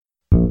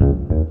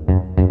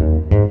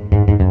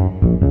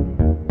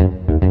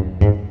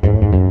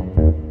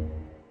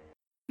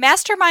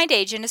Mastermind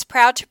Agent is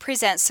proud to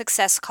present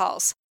Success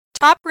Calls.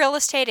 Top real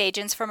estate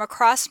agents from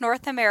across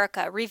North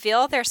America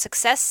reveal their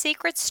success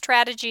secrets,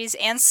 strategies,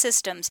 and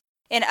systems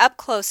in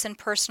up-close and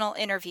personal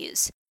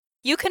interviews.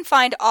 You can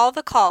find all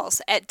the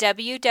calls at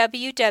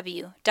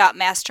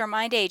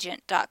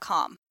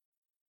www.mastermindagent.com.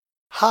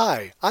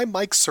 Hi, I'm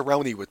Mike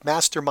Cerrone with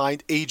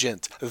Mastermind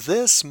Agent.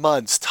 This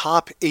month's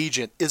top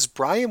agent is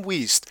Brian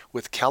Wiest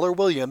with Keller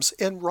Williams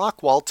in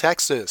Rockwall,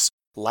 Texas.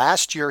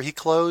 Last year, he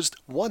closed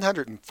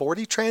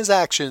 140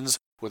 transactions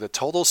with a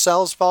total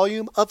sales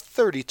volume of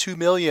 $32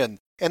 million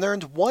and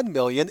earned $1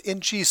 million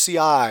in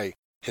GCI.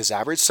 His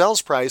average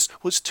sales price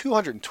was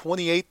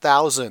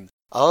 $228,000,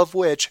 of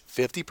which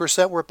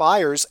 50% were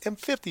buyers and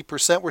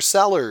 50% were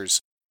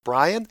sellers.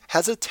 Brian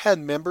has a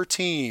 10-member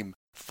team.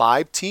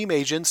 5 team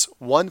agents,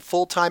 1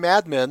 full-time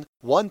admin,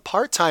 1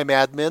 part-time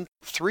admin,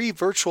 3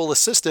 virtual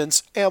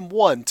assistants, and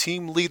 1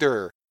 team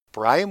leader.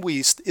 Brian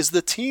Wiest is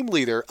the team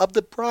leader of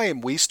the Brian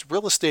Wiest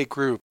Real Estate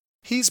Group.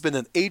 He's been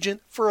an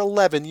agent for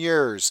 11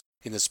 years.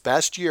 In his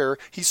best year,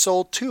 he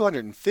sold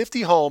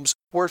 250 homes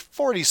worth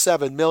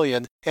 $47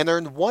 million and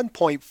earned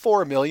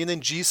 $1.4 million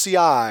in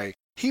GCI.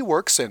 He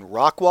works in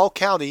Rockwall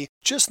County,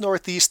 just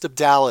northeast of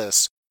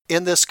Dallas.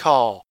 In this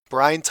call,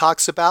 Brian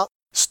talks about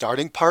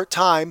starting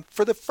part-time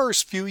for the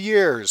first few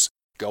years,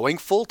 going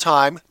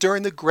full-time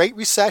during the Great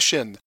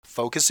Recession,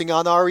 focusing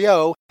on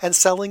REO, and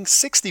selling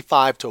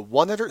 65 to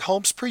 100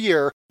 homes per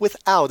year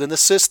without an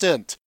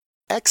assistant,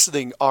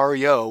 exiting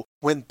REO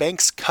when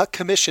banks cut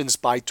commissions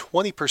by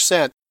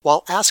 20%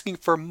 while asking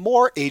for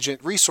more agent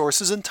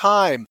resources and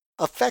time,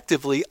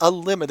 effectively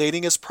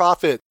eliminating his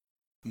profit,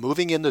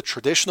 moving into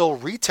traditional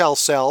retail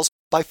sales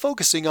by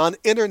focusing on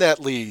internet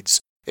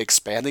leads,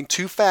 expanding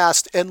too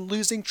fast and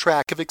losing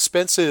track of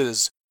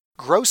expenses,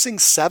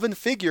 grossing 7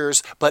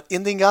 figures but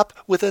ending up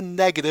with a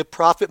negative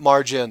profit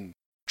margin,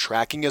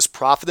 tracking his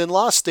profit and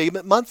loss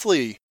statement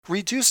monthly,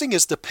 reducing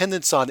his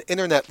dependence on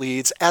internet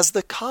leads as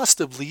the cost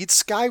of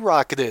leads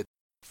skyrocketed,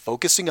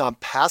 focusing on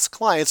past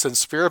clients and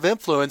sphere of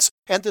influence,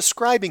 and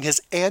describing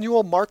his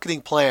annual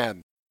marketing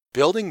plan,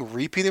 building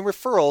repeating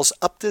referrals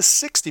up to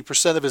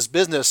 60% of his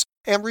business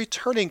and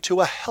returning to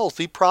a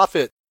healthy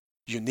profit,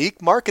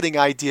 unique marketing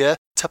idea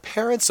to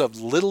parents of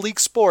Little League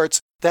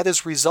sports that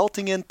is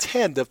resulting in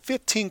 10 to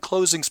 15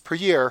 closings per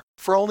year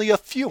for only a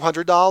few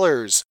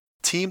 $100s,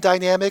 team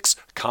dynamics,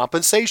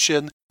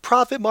 compensation,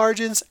 profit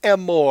margins,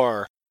 and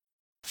more.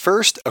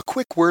 First, a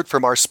quick word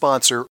from our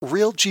sponsor,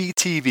 RealG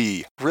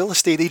TV, Real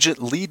Estate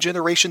Agent Lead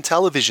Generation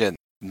Television.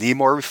 Need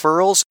more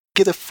referrals?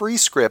 Get a free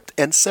script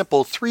and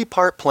simple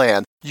 3-part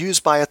plan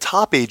used by a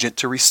top agent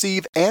to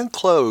receive and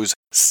close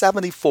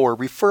 74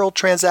 referral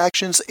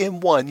transactions in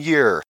 1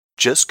 year.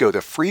 Just go to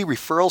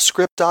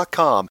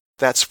freereferralscript.com.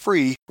 That's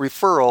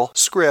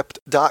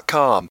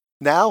freereferralscript.com.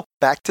 Now,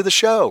 back to the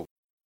show.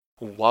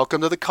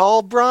 Welcome to the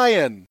call,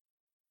 Brian.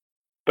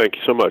 Thank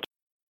you so much.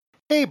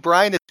 Hey,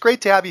 Brian, it's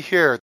great to have you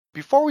here.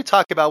 Before we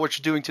talk about what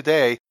you're doing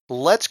today,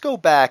 let's go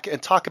back and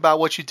talk about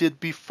what you did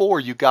before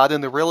you got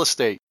into real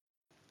estate.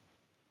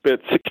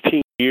 Spent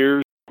 16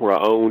 years where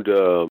I owned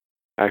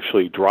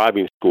actually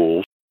driving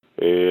schools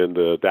in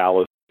the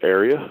Dallas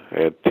area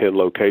at 10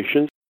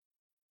 locations,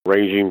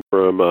 ranging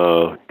from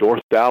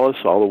North Dallas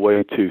all the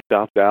way to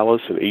South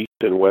Dallas and East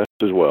and West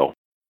as well.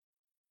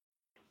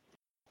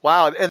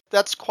 Wow, and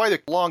that's quite a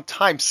long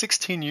time,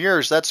 16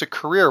 years. That's a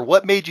career.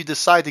 What made you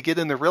decide to get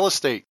into real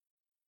estate?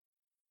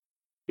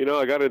 You know,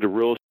 I got into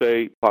real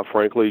estate, quite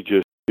frankly,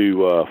 just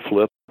to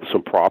flip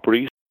some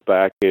properties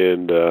back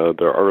in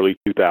the early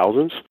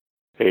 2000s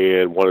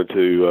and wanted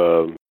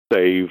to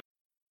save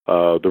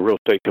the real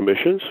estate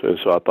commissions. And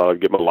so I thought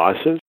I'd get my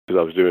license because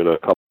I was doing a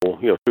couple,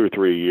 2 or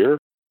 3 a year.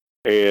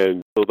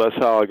 And so that's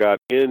how I got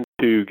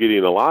into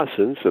getting a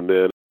license. And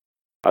then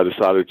I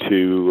decided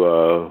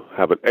to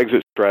have an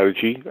exit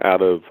strategy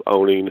out of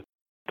owning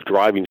the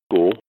driving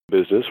school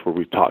business where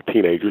we taught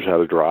teenagers how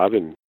to drive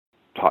and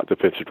taught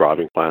defensive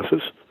driving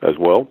classes as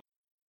well.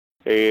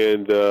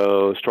 And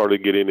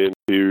started getting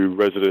into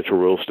residential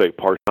real estate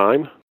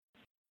part-time.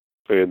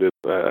 And then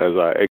as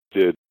I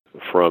exited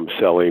from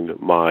selling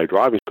my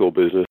driving school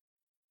business,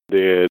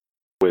 then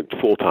went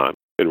full-time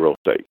in real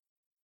estate.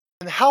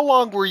 And how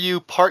long were you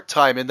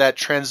part-time in that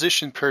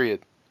transition period?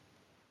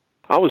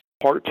 I was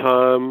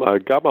part-time. I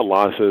got my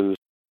license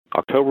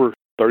October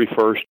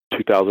 31st,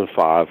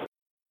 2005.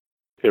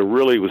 It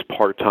really was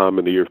part-time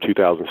in the year of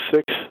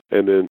 2006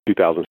 and then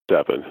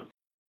 2007.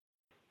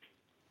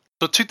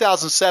 So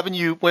 2007,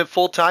 you went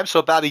full-time, so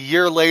about a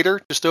year later,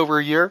 just over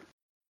a year?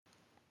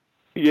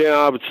 Yeah,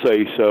 I would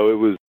say so. It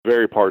was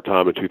very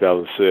part-time in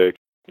 2006.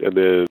 And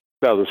then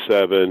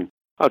 2007,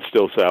 I'd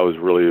still say I was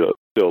really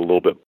still a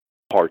little bit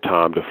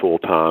part-time to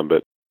full-time.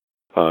 But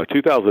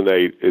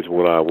 2008 is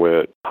when I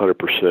went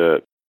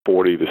 100%,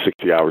 40 to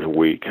 60 hours a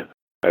week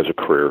as a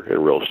career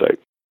in real estate.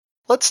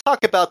 Let's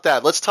talk about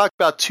that. Let's talk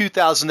about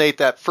 2008,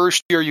 that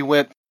first year you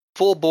went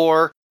full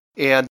bore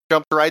and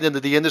jumped right into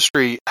the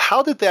industry.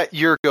 How did that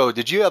year go?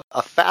 Did you have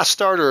a fast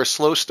start or a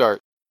slow start?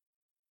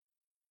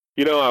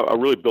 You know, I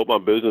really built my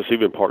business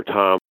even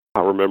part-time.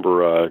 I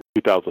remember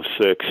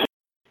 2006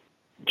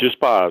 just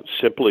by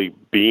simply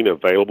being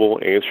available,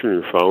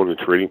 answering your phone, and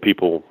treating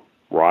people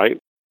right,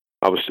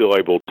 I was still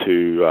able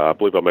to, I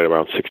believe I made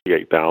around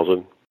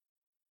 $68,000,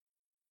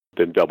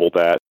 then doubled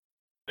that,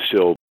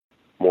 still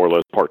more or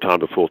less part-time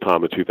to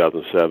full-time in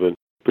 2007.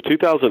 But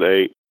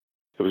 2008,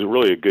 it was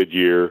really a good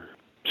year,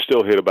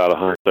 still hit about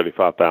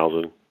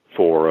 $175,000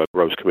 for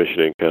gross commission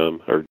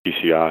income, or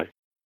GCI.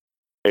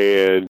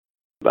 And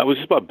that was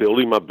just about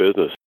building my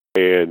business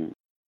and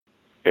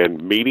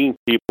meeting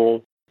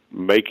people,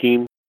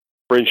 making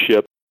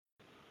friendship,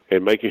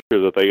 and making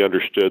sure that they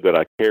understood that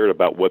I cared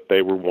about what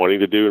they were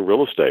wanting to do in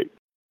real estate.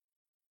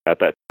 At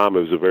that time,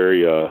 it was a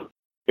very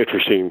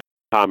interesting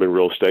time in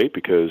real estate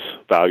because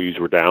values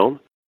were down,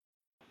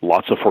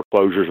 lots of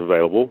foreclosures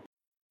available,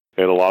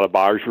 and a lot of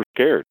buyers were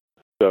scared.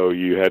 So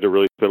you had to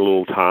really spend a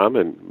little time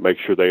and make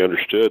sure they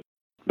understood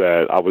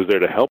that I was there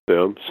to help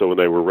them, so when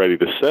they were ready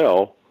to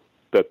sell,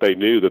 that they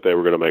knew that they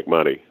were going to make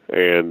money.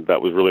 And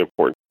that was really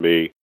important to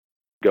me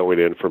going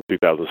in from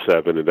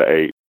 2007 into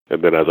 2008,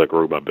 and then as I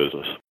grew my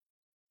business.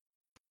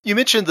 You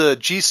mentioned the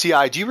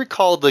GCI. Do you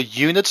recall the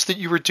units that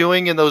you were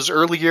doing in those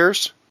early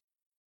years?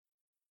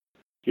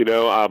 You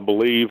know, I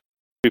believe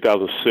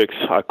 2006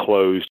 I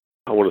closed,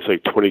 I want to say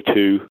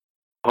 22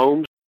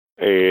 homes,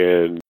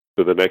 and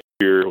for the next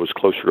year it was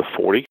closer to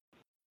 40.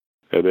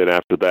 And then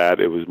after that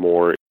it was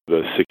more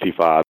the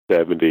 65,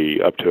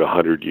 70, up to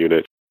 100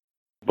 units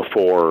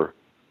before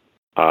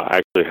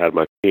I actually had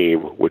my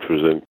team, which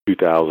was in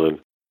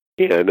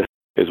 2010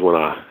 is when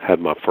I had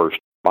my first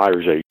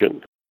buyer's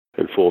agent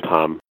and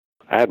full-time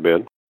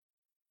admin.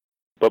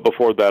 But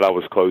before that, I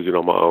was closing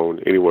on my own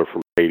anywhere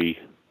from 80,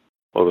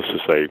 well, let's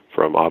just say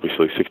from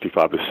obviously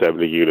 65 to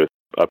 70 units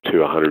up to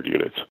 100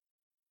 units.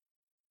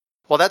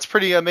 Well, that's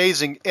pretty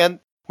amazing. And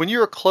when you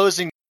were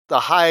closing the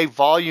high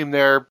volume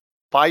there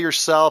by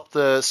yourself,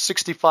 the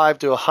 65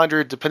 to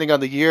 100, depending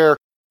on the year,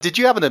 did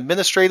you have an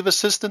administrative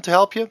assistant to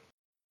help you?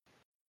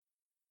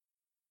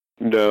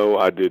 No,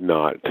 I did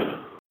not.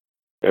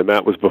 And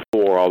that was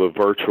before all the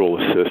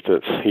virtual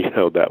assistants,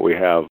 that we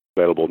have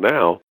available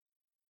now.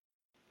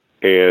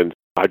 And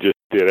I just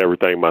did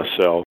everything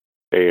myself.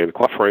 And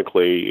quite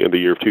frankly, in the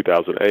year of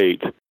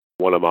 2008,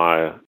 one of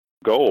my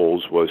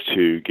goals was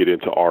to get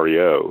into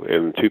REO.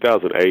 In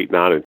 2008,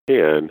 9, and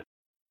 10,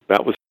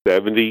 that was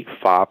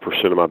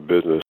 75% of my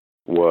business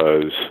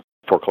was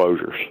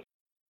foreclosures.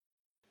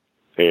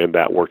 And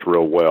that worked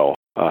real well.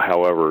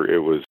 However, it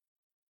was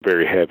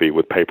very heavy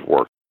with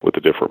paperwork with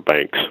the different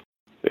banks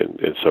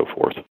and so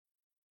forth.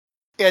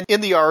 And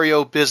in the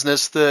REO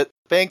business, the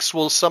banks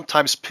will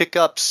sometimes pick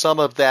up some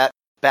of that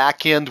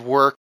back-end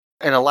work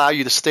and allow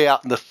you to stay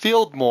out in the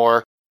field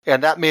more,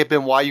 and that may have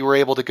been why you were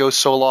able to go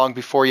so long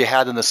before you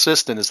had an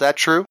assistant. Is that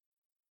true?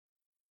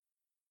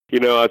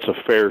 That's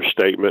a fair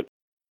statement.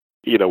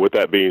 With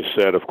that being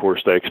said, of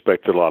course, they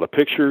expected a lot of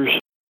pictures.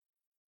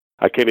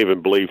 I can't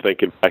even believe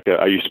thinking back,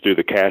 I used to do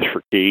the cash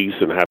for keys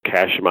and have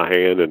cash in my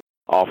hand and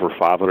offer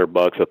 $500,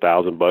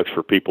 $1,000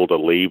 for people to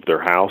leave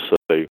their house that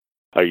they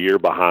a year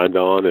behind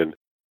on,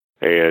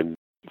 and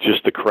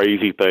just the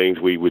crazy things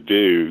we would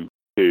do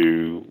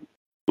to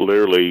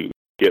literally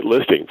get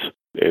listings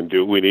and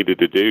do what we needed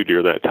to do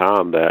during that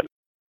time. That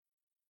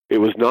it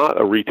was not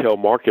a retail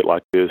market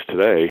like it is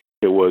today.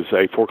 It was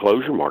a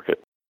foreclosure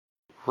market.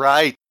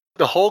 Right.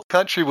 The whole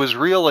country was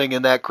reeling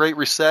in that Great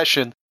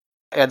Recession,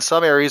 and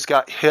some areas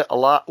got hit a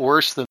lot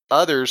worse than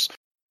others.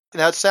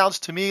 Now, it sounds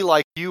to me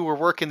like you were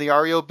working the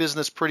REO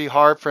business pretty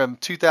hard from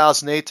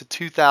 2008 to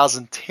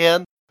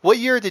 2010. What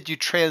year did you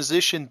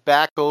transition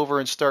back over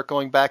and start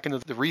going back into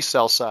the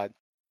resale side?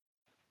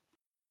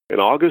 In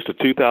August of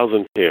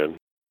 2010,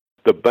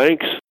 the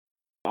banks,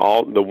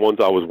 all the ones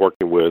I was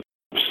working with,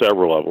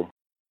 several of them,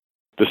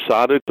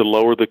 decided to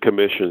lower the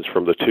commissions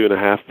from the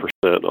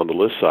 2.5% on the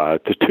list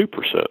side to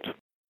 2%.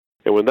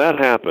 And when that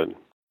happened,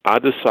 I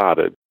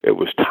decided it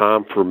was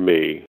time for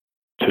me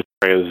to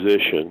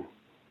transition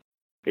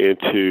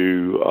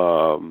into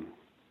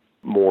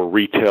more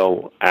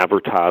retail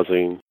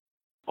advertising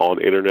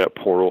on internet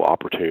portal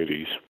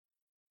opportunities.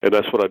 And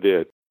that's what I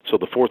did. So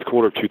the fourth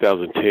quarter of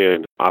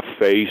 2010, I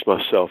phased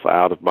myself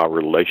out of my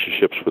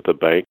relationships with the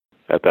bank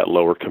at that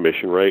lower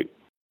commission rate.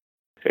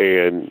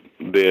 And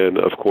then,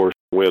 of course,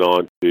 went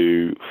on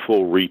to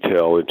full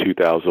retail in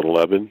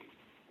 2011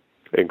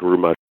 and grew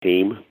my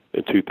team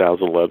in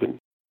 2011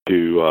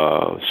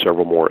 to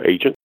several more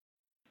agents.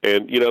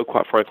 And,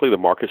 quite frankly, the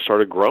market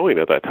started growing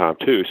at that time,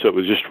 too. So it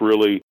was just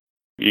really,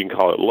 you can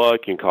call it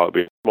luck, you can call it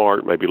being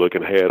smart, maybe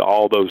looking ahead.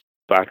 All those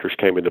factors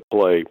came into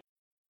play.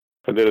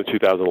 And then in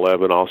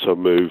 2011, also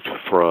moved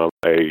from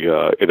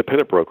a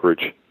independent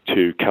brokerage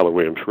to Keller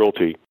Williams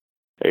Realty.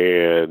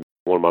 And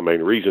one of my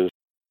main reasons,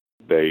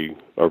 they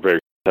are very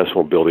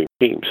successful in building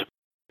teams.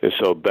 And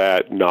so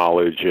that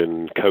knowledge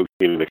and coaching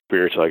and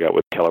experience I got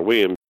with Keller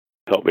Williams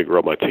helped me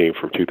grow my team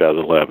from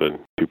 2011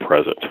 to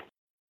present.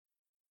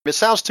 It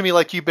sounds to me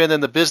like you've been in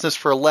the business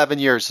for 11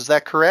 years. Is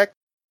that correct?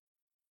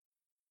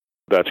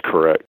 That's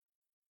correct.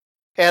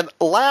 And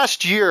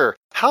last year,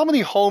 how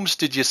many homes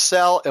did you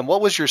sell, and what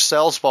was your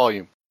sales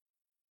volume?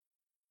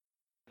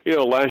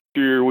 Last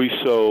year we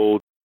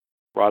sold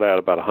right at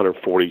about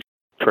 140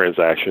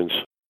 transactions,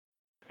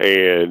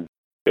 and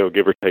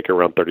give or take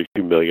around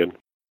 32 million.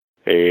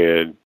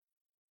 And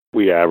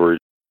we average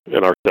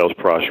in our sales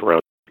price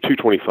around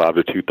 225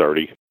 to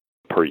 230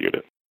 per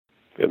unit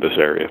in this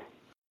area.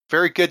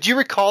 Very good. Do you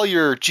recall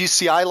your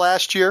GCI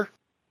last year?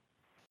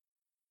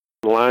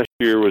 Last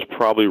year was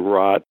probably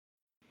right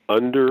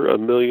under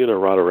 $1 million or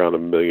right around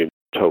 $1 million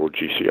total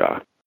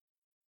GCI.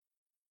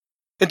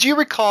 And do you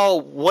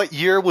recall what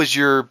year was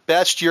your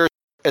best year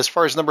as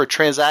far as number of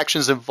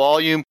transactions and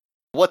volume?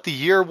 What the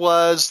year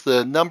was,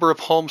 the number of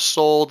homes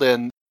sold,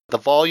 and the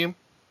volume?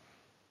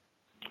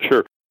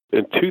 Sure.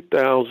 In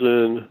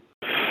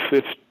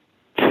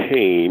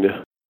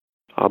 2015,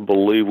 I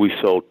believe we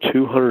sold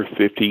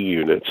 250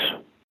 units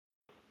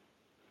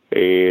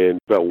and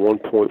about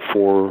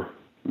 1.4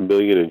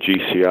 million in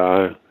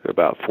GCI,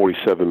 about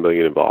 47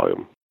 million in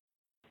volume.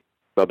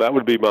 Now that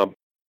would be my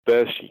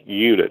best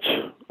units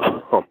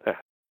on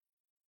that.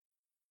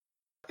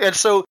 And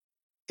so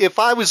if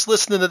I was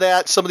listening to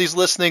that, somebody's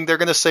listening, they're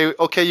going to say,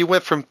 okay, you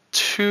went from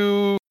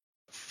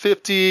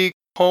 250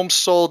 homes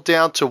sold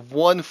down to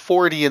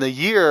 140 in a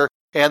year.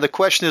 And the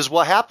question is,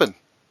 what happened?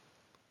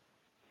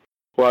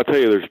 Well, I'll tell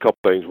you, there's a couple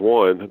things.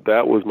 One,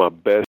 that was my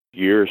best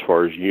year as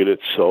far as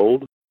units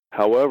sold.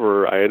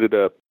 However, I ended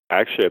up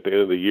actually at the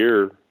end of the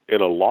year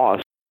in a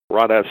loss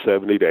right at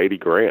 70 to 80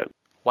 grand.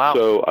 Wow.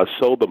 So I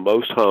sold the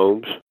most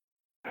homes,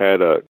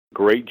 had a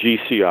great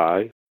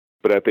GCI,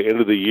 but at the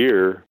end of the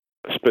year,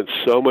 I spent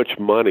so much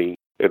money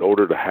in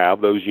order to have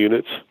those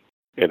units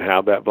and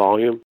have that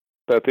volume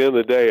that at the end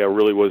of the day, I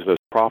really wasn't as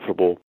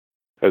profitable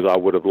as I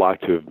would have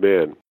liked to have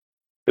been.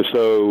 And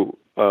so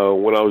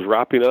when I was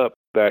wrapping up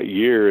that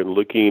year and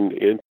looking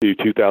into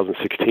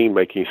 2016,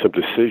 making some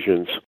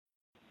decisions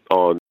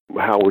on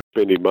how we're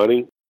spending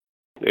money,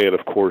 and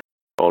of course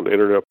on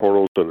internet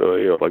portals and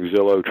like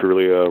Zillow,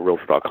 Trulia,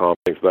 Realtor.com,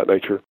 things of that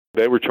nature,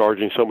 they were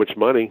charging so much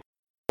money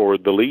for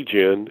the lead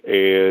gen,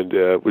 and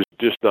it was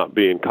just not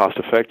being cost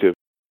effective.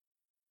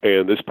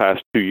 And this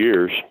past 2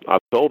 years,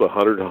 I've sold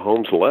 100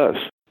 homes less,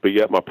 but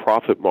yet my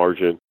profit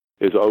margin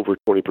is over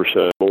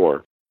 20%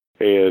 more.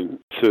 And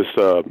it's just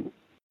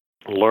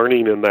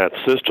learning in that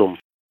system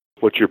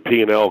what your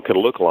P&L can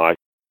look like,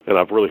 and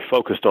I've really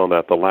focused on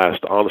that the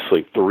last,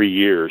 honestly, 3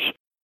 years,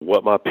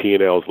 what my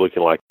P&L is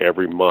looking like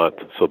every month.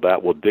 So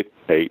that will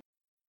dictate,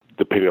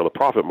 depending on the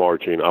profit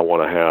margin, I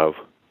want to have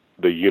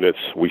the units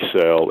we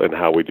sell and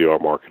how we do our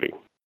marketing.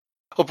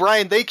 Well,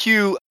 Brian, thank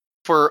you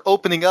for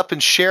opening up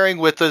and sharing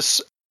with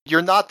us.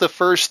 You're not the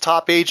first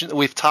top agent that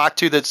we've talked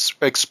to that's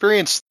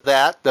experienced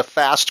that, the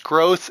fast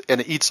growth,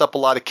 and it eats up a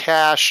lot of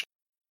cash,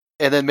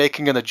 and then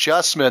making an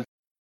adjustment.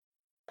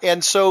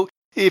 And so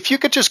if you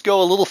could just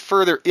go a little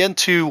further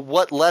into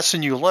what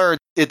lesson you learned,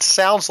 it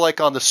sounds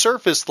like on the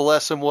surface the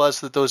lesson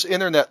was that those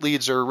internet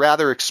leads are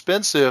rather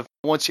expensive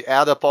once you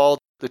add up all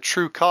the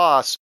true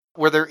costs.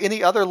 Were there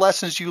any other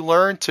lessons you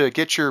learned to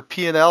get your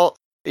P&L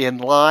in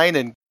line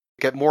and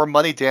get more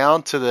money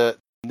down to the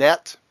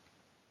net?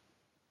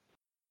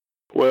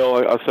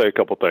 Well, I'll say a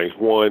couple things.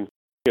 One,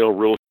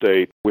 real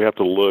estate, we have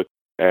to look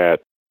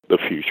at the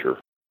future.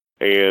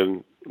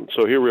 And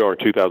so here we are in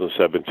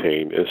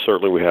 2017, and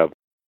certainly we have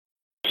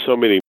so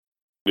many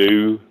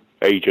new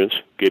agents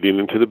getting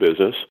into the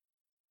business.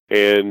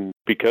 And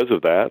because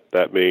of that,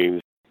 that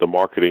means the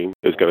marketing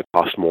is going to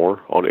cost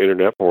more on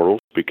internet portals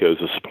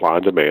because of supply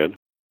and demand,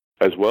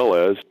 as well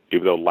as,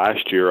 even though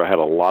last year I had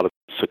a lot of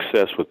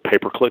success with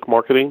pay-per-click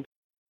marketing,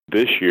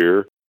 this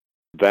year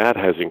that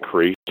has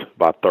increased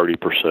by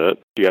 30%.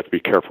 You have to be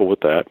careful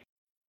with that.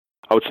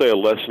 I would say a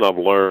lesson I've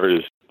learned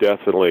is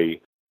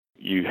definitely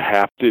you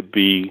have to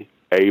be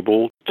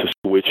able to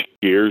switch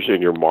gears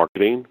in your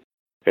marketing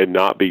and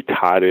not be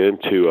tied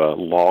into a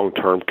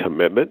long-term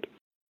commitment.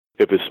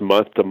 If it's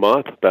month to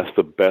month, that's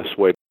the best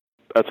way.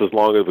 That's as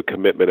long of a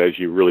commitment as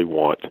you really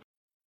want.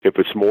 If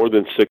it's more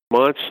than 6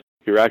 months,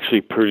 you're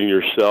actually putting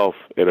yourself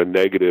in a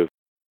negative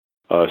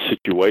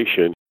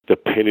situation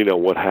depending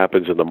on what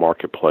happens in the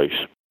marketplace.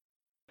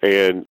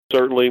 And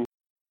certainly,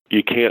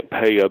 you can't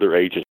pay other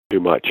agents too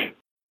much.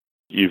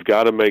 You've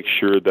got to make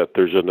sure that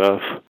there's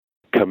enough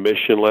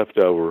commission left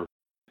over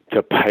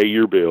to pay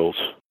your bills,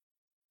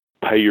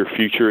 pay your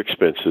future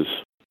expenses,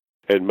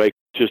 and make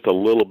just a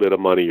little bit of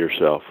money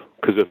yourself.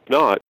 Because if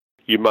not,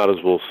 you might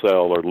as well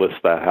sell or list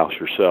that house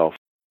yourself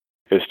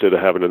instead of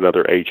having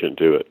another agent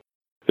do it.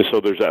 And so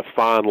there's that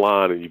fine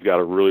line, and you've got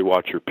to really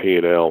watch your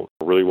P&L,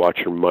 really watch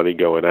your money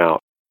going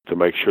out to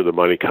make sure the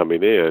money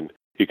coming in,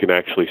 you can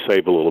actually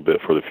save a little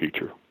bit for the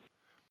future.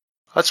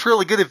 That's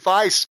really good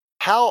advice.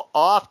 How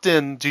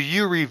often do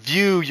you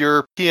review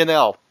your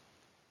P&L?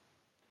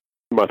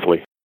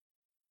 Monthly.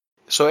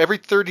 So every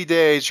 30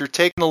 days, you're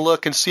taking a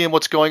look and seeing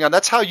what's going on.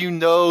 That's how you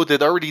know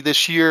that already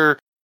this year,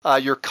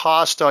 your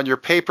cost on your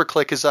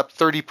pay-per-click is up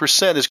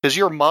 30%, is because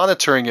you're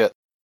monitoring it.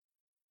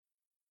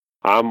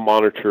 I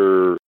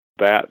monitor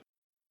that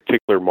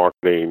particular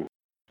marketing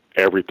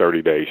every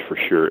 30 days for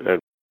sure. And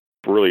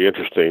really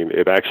interesting,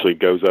 it actually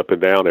goes up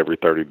and down every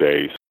 30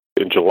 days.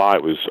 In July,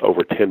 it was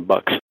over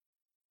 $10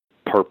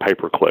 per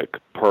pay-per-click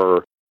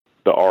per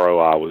the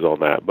ROI was on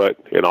that. But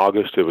in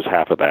August, it was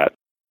half of that.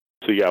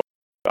 So, yeah,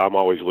 I'm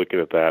always looking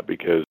at that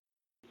because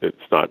it's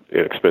not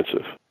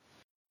inexpensive.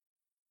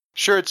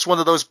 Sure, it's one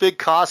of those big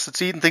costs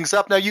that's eating things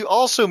up. Now, you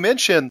also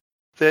mentioned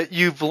that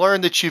you've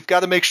learned that you've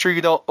got to make sure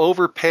you don't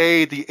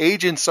overpay the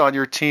agents on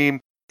your team,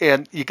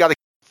 and you got to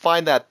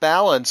find that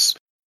balance.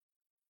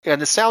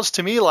 And it sounds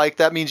to me like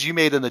that means you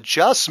made an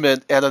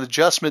adjustment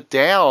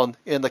down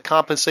in the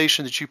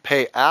compensation that you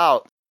pay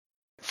out.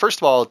 First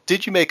of all,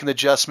 did you make an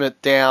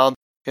adjustment down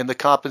in the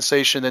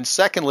compensation? And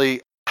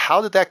secondly,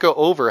 how did that go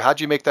over? How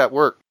did you make that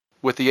work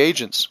with the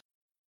agents?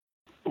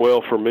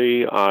 Well, for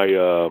me,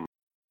 I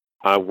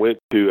went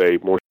to a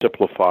more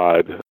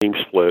simplified team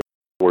split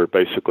where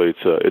basically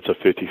it's a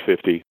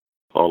 50-50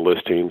 on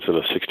listings and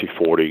a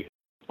 60-40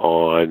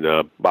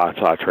 on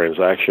buy-side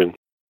transaction.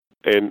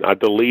 And I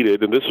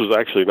deleted, and this was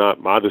actually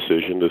not my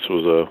decision, this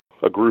was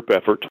a group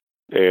effort,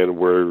 and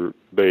where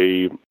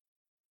the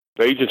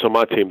agents on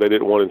my team, they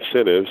didn't want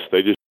incentives.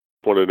 They just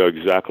wanted to know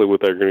exactly what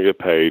they're going to get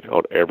paid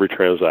on every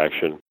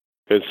transaction.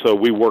 And so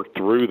we worked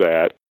through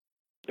that,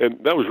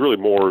 and that was really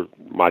more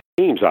my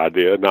team's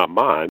idea, not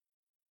mine.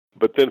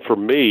 But then for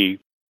me,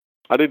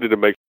 I needed to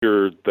make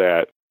sure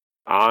that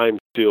I'm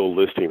still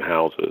listing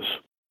houses.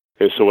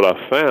 And so what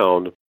I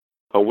found,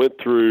 I went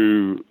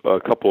through a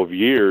couple of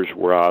years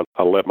where I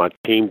let my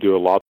team do a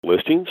lot of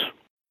listings,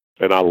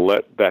 and I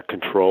let that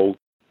control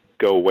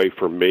go away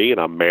from me,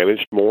 and I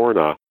managed more, and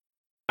I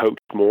coached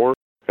more.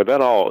 And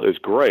that all is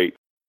great,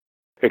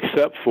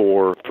 except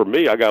for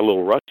me, I got a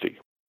little rusty.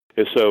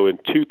 And so in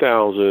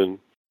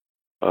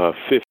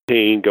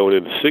 2015, going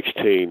into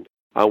 16,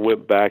 I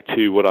went back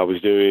to what I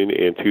was doing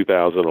in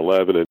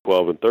 2011 and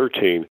 12 and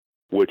 13,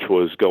 which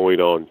was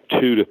going on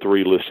 2 to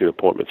 3 listing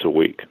appointments a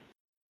week.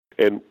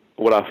 And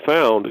what I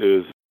found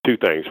is 2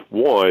 things.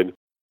 One,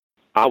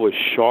 I was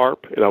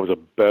sharp and I was a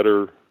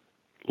better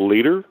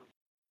leader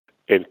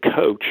and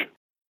coach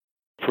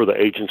for the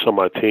agents on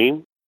my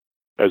team,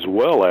 as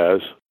well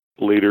as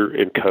leader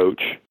and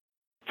coach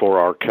for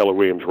our Keller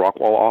Williams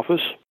Rockwall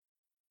office.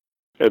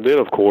 And then,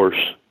 of course,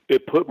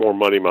 it put more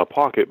money in my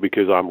pocket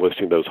because I'm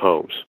listing those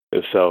homes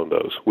and selling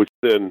those, which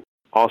then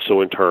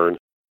also in turn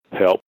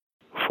help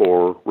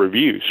for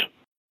reviews.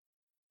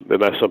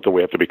 And that's something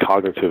we have to be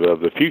cognitive of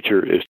the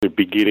future, is to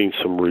be getting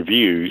some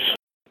reviews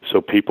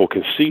so people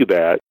can see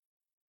that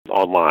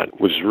online,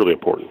 which is really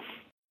important.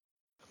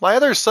 My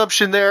other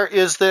assumption there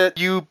is that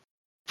you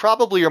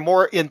probably are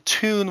more in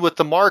tune with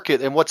the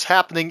market and what's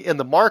happening in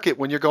the market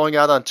when you're going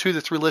out on 2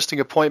 to 3 listing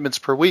appointments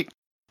per week.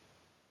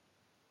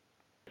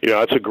 Yeah,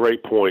 that's a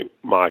great point,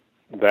 Mike.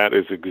 That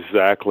is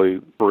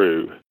exactly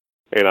true.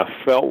 And I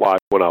felt like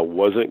when I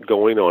wasn't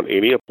going on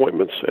any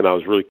appointments and I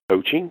was really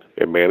coaching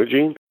and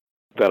managing,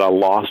 that I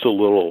lost a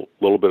little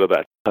bit of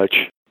that touch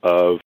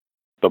of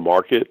the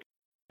market.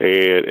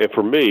 And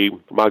for me,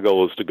 my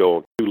goal is to go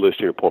on 2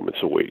 listing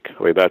appointments a week.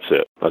 I mean, that's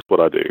it. That's what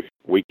I do,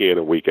 week in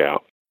and week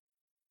out.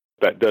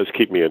 That does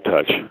keep me in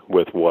touch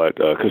with what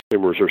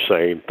consumers are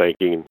saying,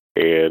 thinking,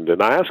 and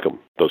I ask them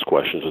those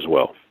questions as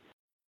well.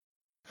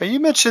 Now, you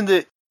mentioned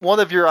that one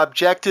of your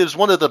objectives,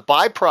 one of the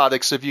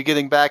byproducts of you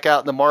getting back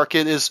out in the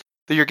market, is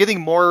that you're getting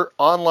more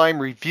online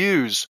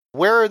reviews.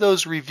 Where are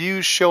those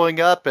reviews showing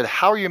up, and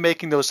how are you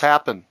making those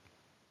happen?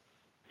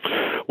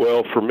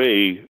 Well, for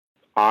me,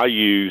 I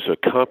use a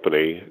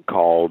company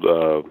called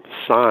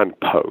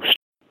Signpost,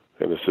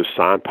 and this is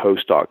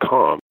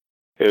signpost.com.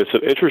 And it's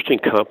an interesting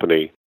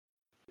company.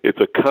 It's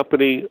a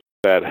company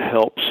that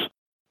helps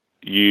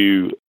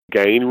you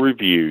gain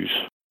reviews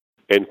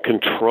and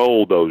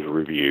control those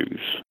reviews.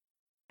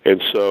 And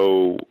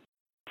so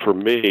for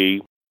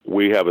me,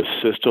 we have a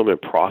system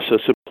and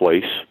process in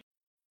place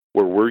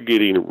where we're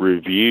getting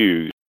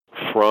reviews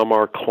from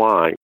our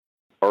client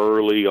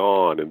early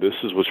on. And this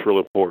is what's real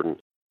important.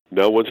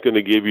 No one's going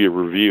to give you a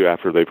review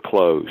after they've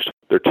closed.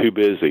 They're too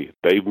busy.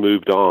 They've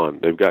moved on.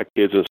 They've got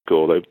kids in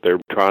school. They're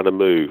trying to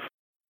move.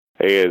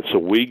 And so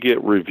we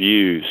get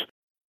reviews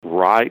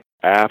right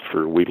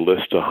after we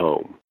list a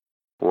home,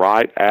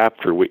 right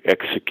after we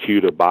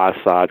execute a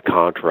buy-side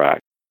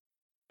contract.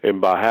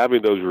 And by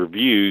having those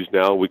reviews,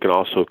 now we can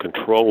also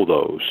control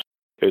those.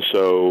 And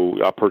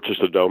so I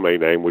purchased a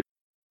domain name, which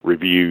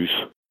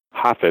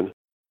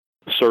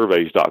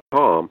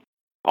reviews-surveys.com.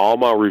 All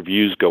my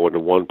reviews go into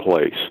one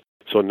place.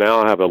 So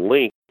now I have a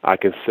link I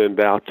can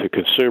send out to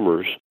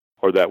consumers,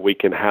 or that we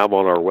can have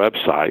on our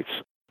websites,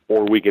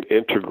 or we can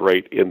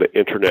integrate in the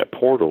internet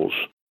portals.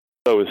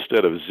 So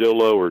instead of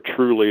Zillow or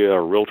Trulia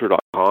or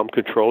Realtor.com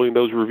controlling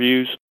those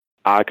reviews,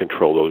 I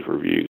control those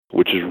reviews,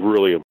 which is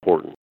really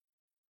important.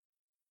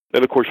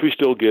 And of course, we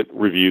still get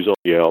reviews on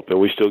Yelp, and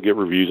we still get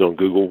reviews on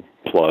Google+,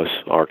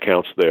 our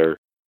accounts there.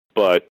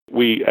 But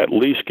we at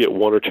least get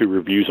 1 or 2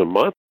 reviews a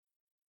month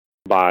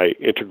by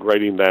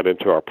integrating that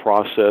into our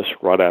process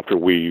right after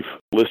we've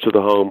listed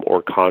a home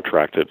or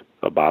contracted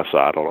a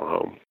buy-side on a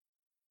home.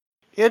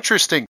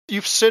 Interesting.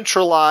 You've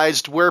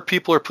centralized where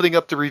people are putting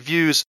up the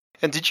reviews.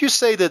 And did you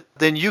say that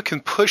then you can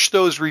push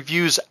those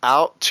reviews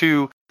out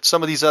to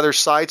some of these other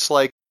sites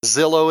like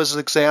Zillow as an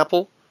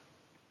example?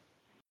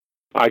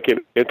 I can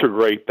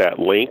integrate that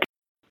link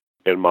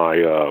in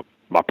my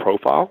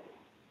profile.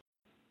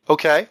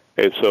 Okay.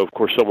 And so, of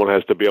course, someone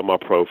has to be on my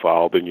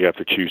profile. Then you have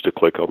to choose to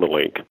click on the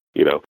link,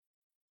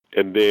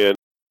 And then,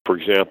 for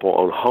example,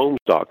 on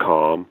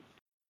Homes.com,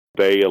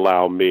 they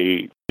allow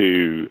me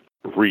to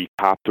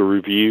retype the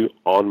review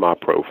on my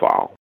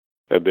profile,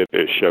 and then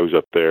it shows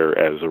up there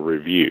as a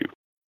review.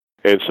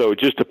 And so it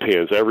just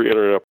depends. Every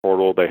internet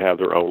portal, they have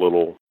their own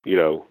little,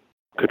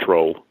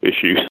 control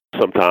issues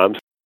sometimes.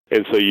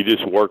 And so you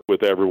just work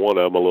with every one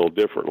of them a little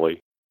differently.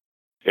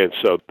 And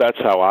so that's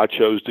how I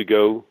chose to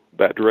go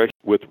that direction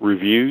with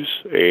reviews.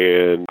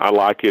 And I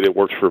like it. It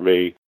works for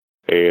me.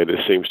 And it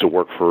seems to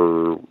work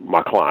for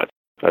my clients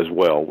as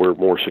well. We're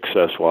more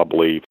successful, I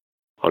believe,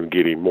 on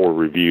getting more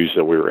reviews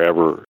than we were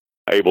ever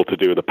able to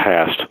do in the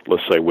past,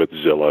 let's say with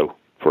Zillow,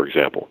 for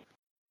example.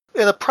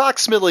 And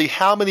approximately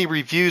how many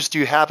reviews do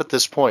you have at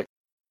this point?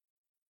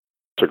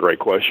 It's a great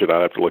question.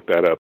 I'd have to look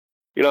that up.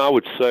 I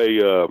would say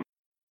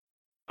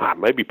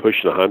maybe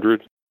pushing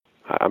 100.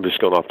 I'm just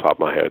going off the top of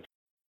my head.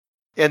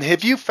 And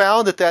have you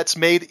found that that's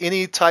made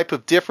any type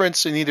of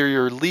difference in either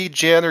your lead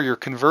gen or your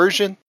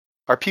conversion?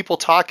 Are people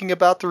talking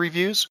about the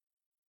reviews?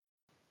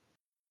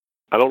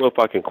 I don't know if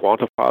I can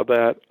quantify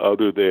that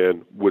other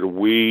than when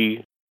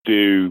we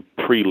do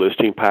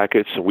pre-listing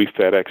packets and we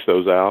FedEx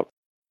those out,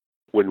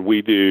 when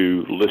we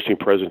do listing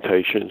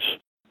presentations,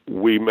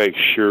 we make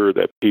sure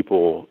that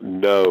people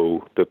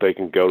know that they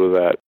can go to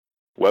that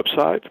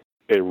website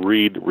and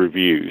read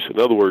reviews. In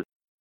other words,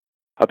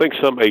 I think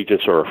some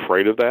agents are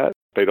afraid of that.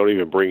 They don't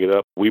even bring it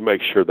up. We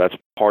make sure that's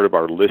part of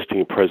our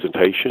listing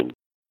presentation.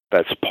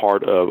 That's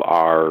part of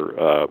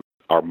our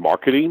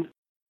marketing.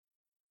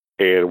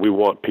 And we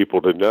want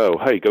people to know,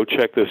 hey, go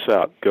check this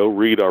out. Go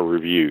read our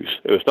reviews.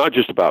 And it's not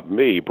just about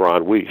me,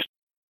 Brian Wiest.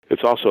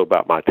 It's also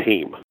about my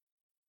team.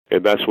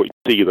 And that's what you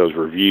see in those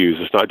reviews.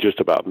 It's not just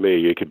about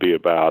me. It could be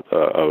about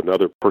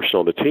another person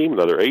on the team,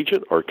 another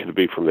agent, or it could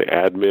be from the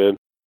admin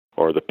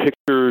or the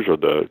pictures or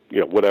the,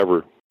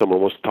 whatever someone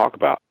wants to talk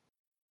about.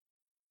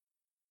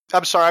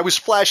 I'm sorry, I was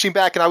flashing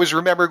back and I was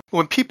remembering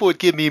when people would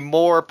give me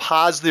more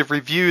positive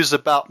reviews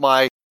about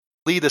my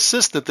lead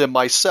assistant than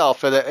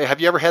myself. Have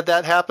you ever had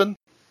that happen?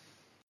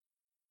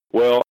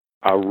 Well,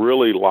 I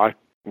really like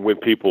when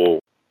people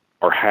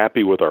are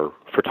happy with our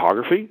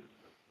photography,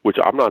 which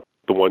I'm not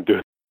the one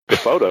doing the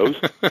photos.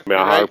 I mean,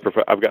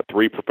 I've got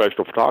 3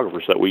 professional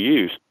photographers that we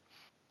use.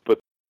 But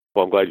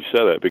I'm glad you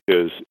said that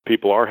because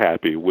people are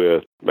happy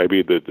with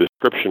maybe the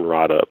description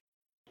write-up,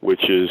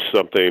 which is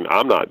something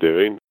I'm not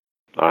doing.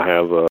 I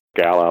have a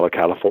gal out of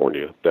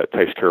California that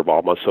takes care of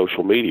all my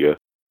social media.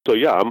 So,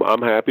 yeah,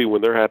 I'm happy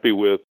when they're happy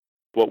with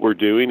what we're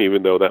doing,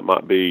 even though that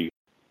might be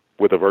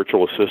with a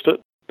virtual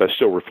assistant. That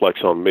still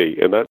reflects on me.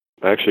 And that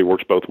actually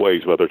works both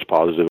ways, whether it's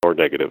positive or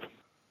negative.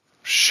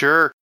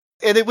 Sure.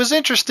 And it was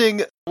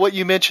interesting what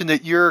you mentioned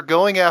that you're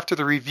going after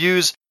the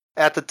reviews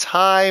at the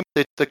time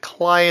that the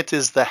client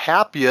is the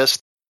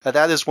happiest. And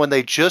that is when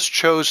they just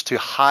chose to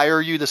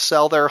hire you to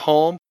sell their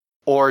home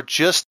or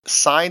just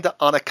signed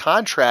on a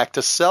contract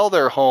to sell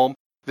their home.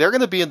 They're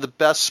going to be in the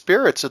best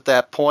spirits at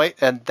that point.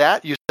 And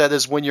that, you said,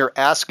 is when you're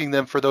asking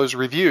them for those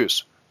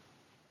reviews.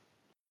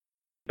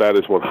 That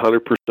is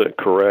 100%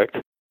 correct.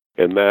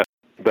 And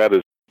that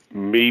is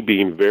me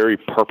being very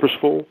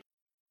purposeful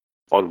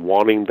on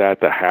wanting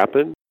that to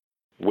happen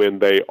when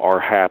they are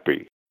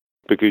happy.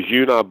 Because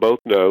you and I both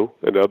know,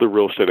 and other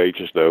real estate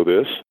agents know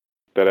this,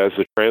 that as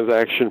the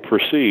transaction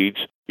proceeds,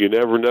 you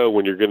never know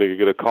when you're going to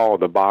get a call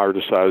and the buyer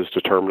decides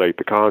to terminate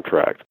the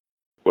contract.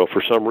 Well,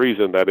 for some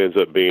reason, that ends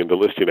up being the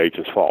listing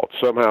agent's fault,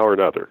 somehow or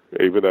another,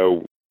 even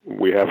though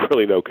we have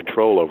really no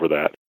control over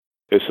that.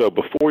 And so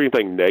before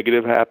anything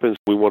negative happens,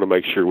 we want to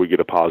make sure we get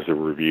a positive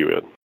review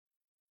in.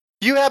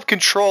 You have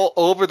control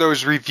over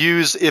those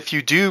reviews. If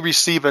you do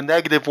receive a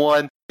negative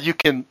one, you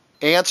can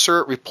answer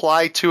it,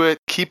 reply to it,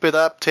 keep it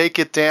up, take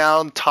it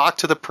down, talk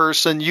to the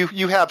person. You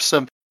have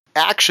some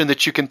action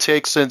that you can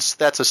take since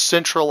that's a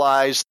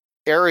centralized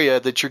area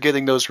that you're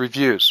getting those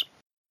reviews.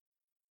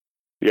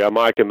 Yeah,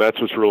 Mike, and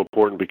that's what's real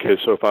important because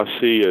so if I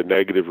see a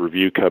negative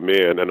review come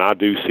in, and I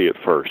do see it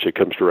first, it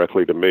comes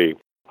directly to me,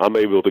 I'm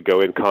able to go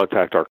in and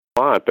contact our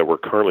client that we're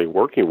currently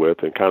working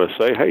with and kind of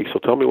say, hey, so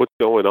tell me what's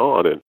going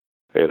on and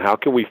how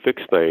can we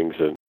fix things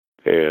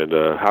and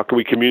how can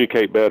we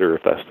communicate better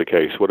if that's the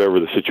case, whatever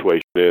the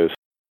situation is.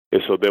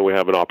 And so then we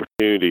have an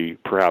opportunity,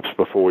 perhaps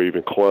before we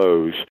even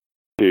close,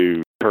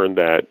 to turn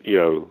that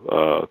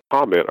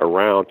comment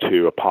around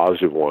to a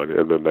positive one.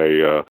 And then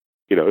they,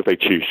 if they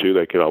choose to,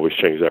 they can always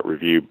change that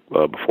review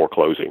before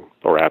closing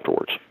or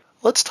afterwards.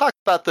 Let's talk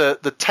about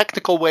the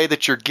technical way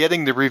that you're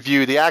getting the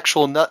review, the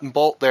actual nut and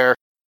bolt there.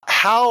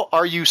 How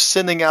are you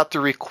sending out the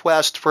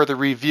request for the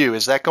review?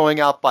 Is that going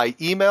out by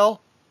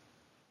email?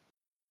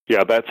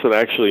 Yeah, that's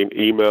actually an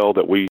email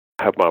that we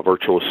have my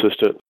virtual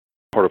assistant,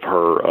 part of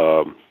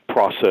her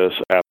process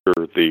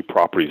after the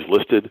property is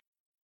listed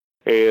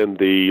and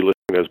the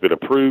listing has been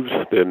approved.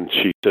 Then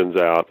she sends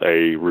out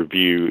a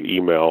review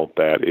email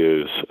that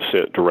is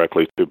sent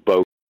directly to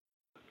both.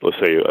 Let's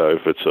say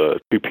if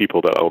it's 2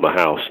 people that own the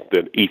house,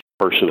 then each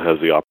person has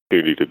the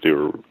opportunity to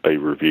do a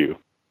review.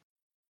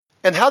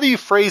 And how do you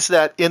phrase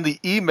that in the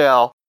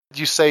email? Do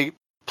you say,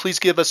 please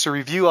give us a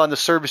review on the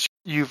service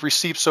you've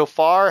received so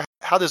far?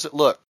 How does it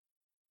look?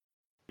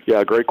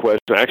 Yeah, great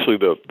question. Actually,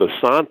 the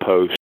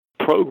Signpost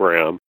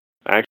program,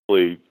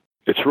 actually,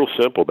 it's real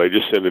simple. They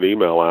just send an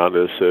email out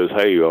that says,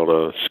 hey, on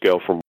a scale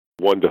from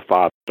 1 to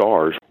 5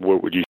 stars,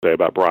 what would you say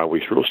about Brian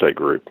Weiss Real Estate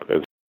Group?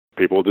 And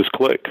people just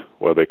click.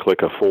 Well, they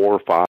click a 4,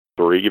 5,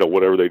 3,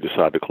 whatever they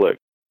decide to click.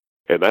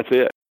 And that's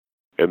it.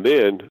 And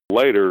then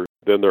later,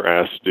 then they're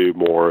asked to do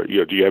more,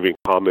 do you have any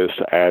comments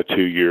to add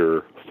to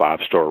your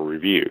 5-star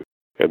review?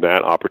 And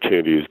that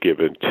opportunity is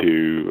given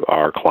to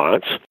our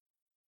clients.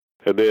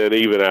 And then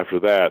even after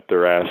that,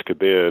 they're asked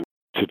then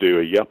to do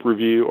a Yelp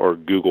review or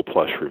Google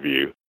Plus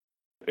review.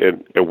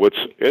 And what's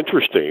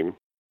interesting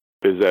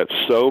is that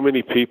so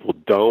many people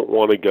don't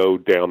want to go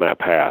down that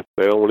path.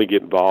 They don't want to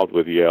get involved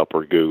with Yelp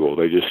or Google.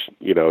 They just,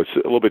 it's a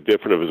little bit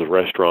different if it was a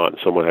restaurant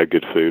and someone had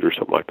good food or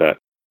something like that.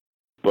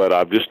 But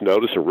I've just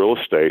noticed in real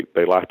estate,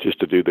 they like just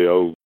to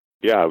do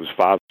it was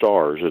 5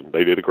 stars and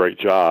they did a great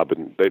job.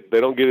 And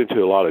they don't get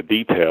into a lot of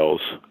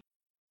details.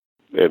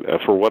 And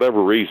for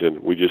whatever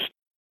reason, we just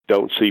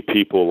don't see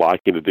people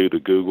liking to do the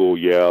Google,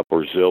 Yelp,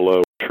 or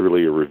Zillow,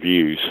 Trulia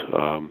reviews.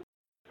 And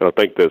I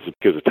think that's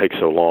because it takes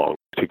so long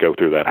to go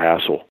through that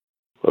hassle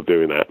of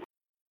doing that.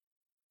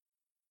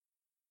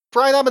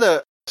 Brian, I'm going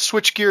to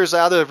switch gears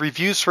out of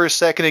reviews for a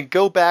second and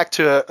go back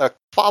to a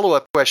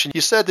follow-up question.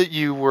 You said that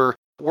you were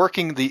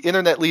working the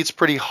internet leads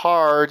pretty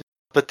hard,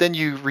 but then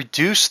you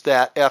reduced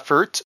that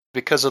effort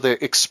because of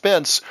the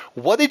expense.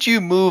 What did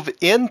you move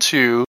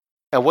into,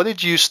 and what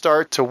did you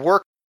start to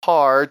work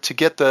hard to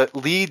get the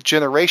lead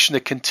generation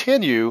to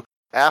continue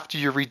after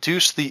you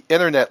reduced the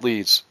internet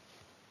leads?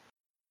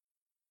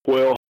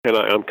 Well, and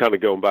I'm kind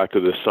of going back to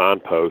this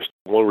Signpost.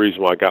 One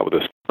reason why I got with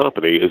this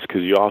company is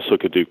because you also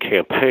could do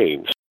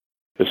campaigns.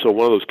 And so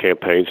one of those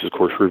campaigns is, of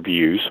course,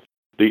 reviews.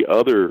 The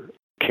other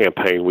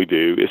campaign we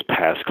do is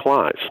past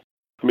clients.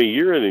 I mean,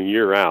 year in and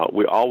year out,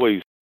 we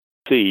always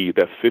see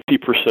that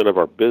 50% of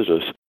our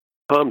business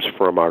comes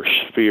from our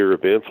sphere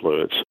of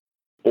influence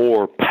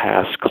or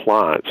past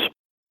clients.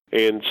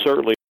 And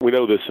certainly we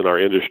know this in our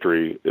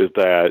industry is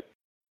that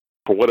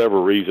for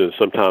whatever reason,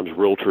 sometimes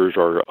realtors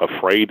are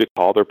afraid to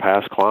call their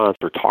past clients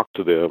or talk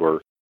to them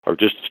or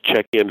just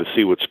check in to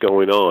see what's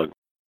going on.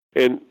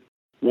 And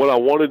what I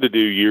wanted to do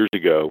years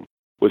ago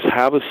was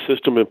have a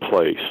system in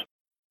place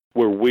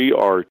where we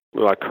are,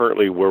 like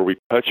currently, where we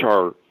touch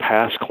our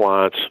past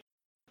clients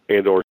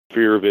and or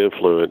sphere of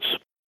influence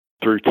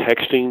through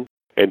texting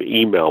and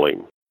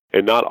emailing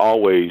and not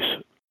always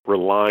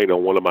relying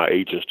on one of my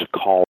agents to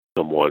call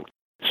someone.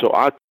 So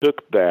I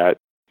took that,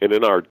 and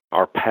in our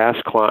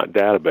past client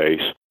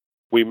database,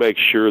 we make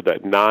sure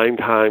that 9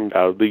 times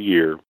out of the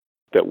year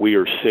that we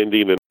are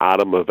sending an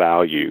item of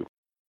value.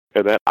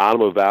 And that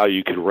item of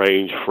value could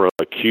range from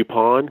a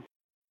coupon,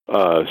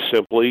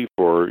 simply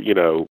for,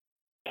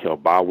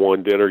 buy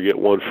one dinner, get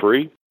one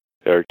free.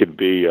 Or it could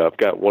be, I've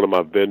got one of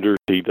my vendors,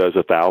 he does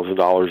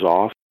 $1,000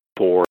 off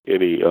for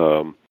any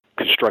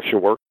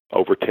construction work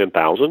over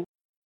 $10,000.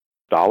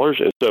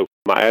 And so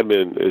my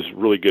admin is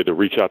really good to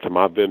reach out to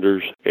my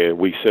vendors, and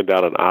we send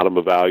out an item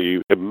of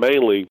value, and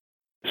mainly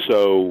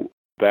so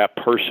that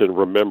person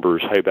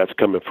remembers, hey, that's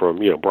coming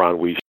from, Brian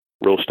Weiss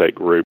Real Estate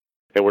Group,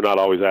 and we're not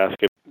always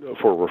asking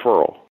for a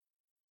referral.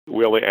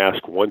 We only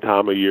ask one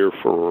time a year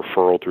for a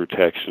referral through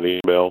text and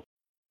email,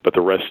 but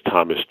the rest of the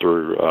time is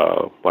through,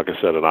 like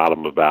I said, an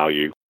item of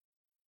value.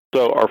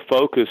 So our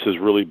focus has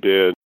really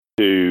been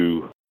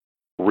to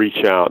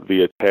reach out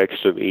via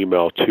text and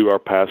email to our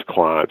past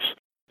clients,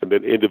 and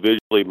then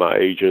individually my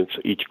agents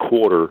each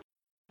quarter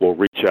will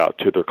reach out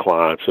to their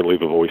clients and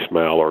leave a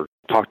voicemail or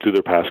talk to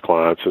their past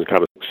clients and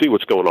kind of see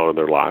what's going on in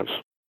their lives.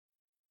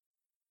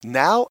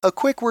 Now, a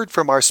quick word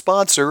from our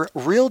sponsor,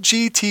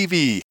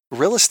 RealGTV,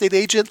 Real Estate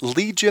Agent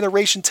Lead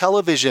Generation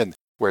Television,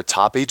 where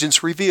top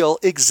agents reveal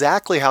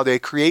exactly how they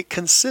create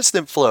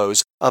consistent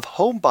flows of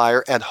home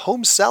buyer and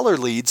home seller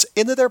leads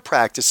into their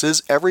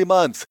practices every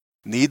month.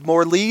 Need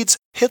more leads?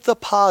 Hit the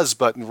pause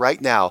button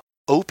right now.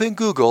 Open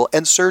Google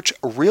and search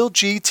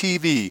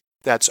RealGTV.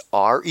 That's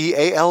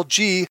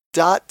REALG.TV.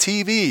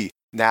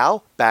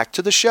 Now, back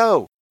to the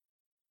show.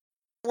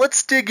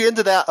 Let's dig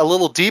into that a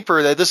little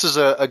deeper. This is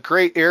a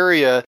great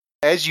area.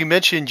 As you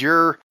mentioned,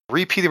 your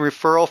repeating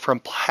referral from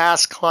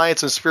past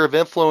clients and sphere of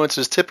influence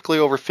is typically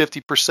over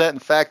 50%. In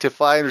fact,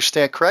 if I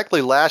understand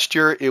correctly, last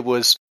year it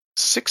was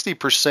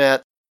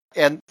 60%.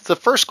 And the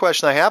first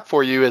question I have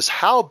for you is,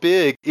 how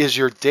big is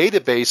your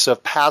database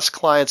of past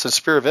clients and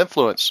sphere of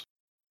influence?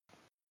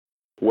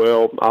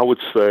 Well, I would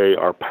say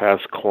our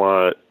past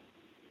client,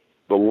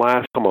 the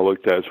last time I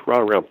looked at it, it's right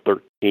around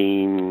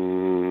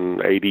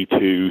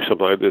 1,382,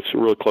 something like that. It's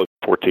really close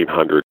to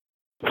 1,400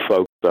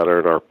 folks that are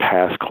in our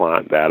past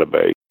client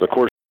database. Of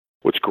course,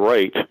 what's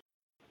great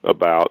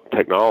about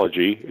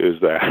technology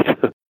is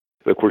that,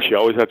 of course, you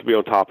always have to be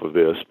on top of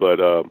this, but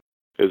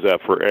is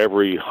that for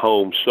every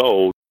home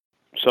sold,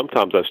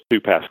 sometimes that's 2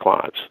 past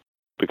clients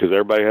because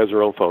everybody has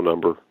their own phone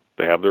number,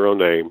 they have their own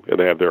name, and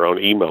they have their own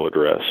email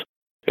address.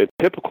 And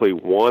typically,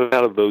 one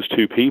out of those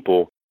 2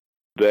 people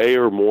they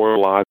are more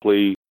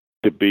likely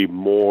to be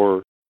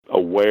more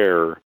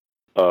aware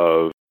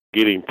of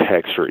getting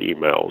texts or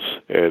emails,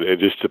 and it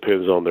just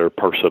depends on their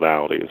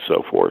personality and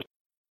so forth.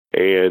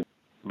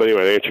 But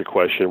anyway, to answer your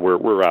question,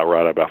 we're out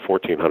right at about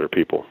 1,400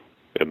 people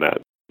in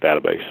that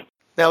database.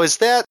 Now, is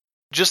that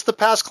just the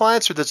past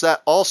clients, or does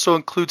that also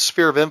include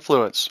sphere of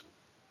influence?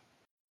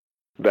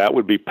 That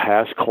would be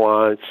past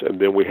clients, and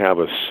then we have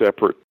a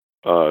separate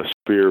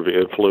sphere of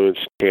influence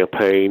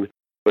campaign,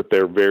 but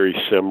they're very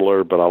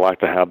similar, but I like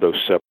to have those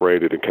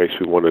separated in case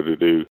we wanted to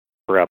do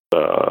perhaps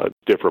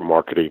different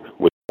marketing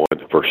with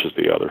one versus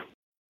the other.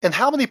 And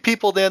how many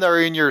people then are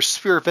in your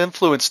sphere of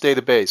influence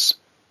database?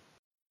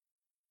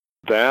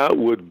 That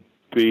would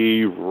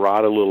be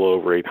right a little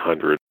over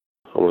 800.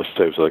 I want to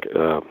say it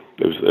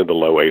was in the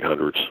low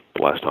 800s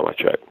the last time I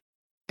checked.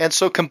 And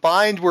so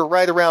combined, we're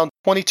right around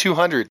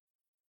 2,200.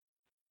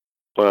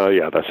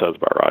 Yeah, that sounds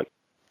about right.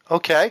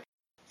 Okay.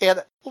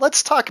 And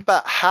let's talk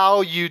about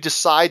how you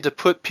decide to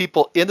put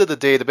people into the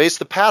database.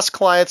 The past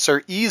clients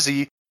are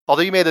easy,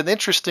 although you made an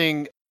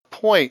interesting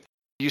point.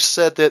 You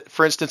said that,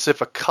 for instance,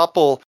 if a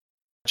couple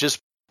just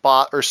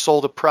bought or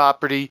sold a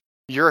property,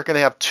 you're going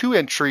to have 2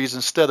 entries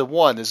instead of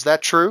 1. Is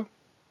that true?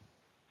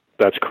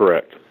 That's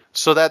correct.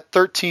 So that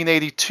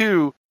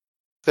 1,382,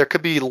 there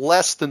could be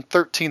less than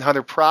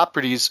 1,300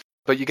 properties,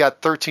 but you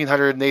got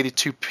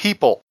 1,382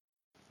 people.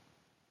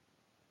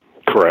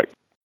 Correct.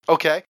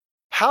 Okay.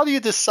 How do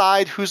you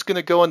decide who's going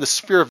to go in the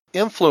sphere of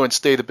influence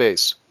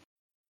database?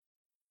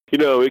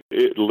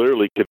 It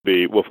literally could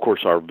be, well, of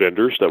course, our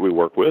vendors that we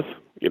work with,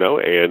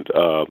 and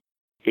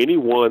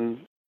anyone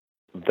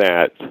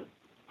that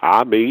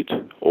I meet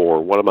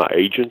or one of my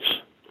agents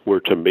were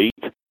to meet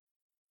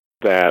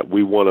that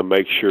we want to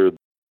make sure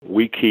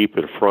we keep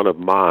in front of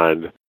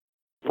mind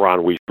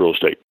Brian Wiest Real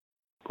Estate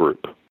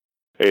Group.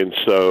 And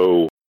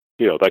so,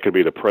 that could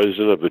be the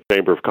president of the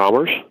Chamber of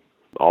Commerce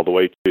all the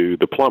way to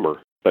the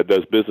plumber that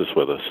does business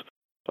with us.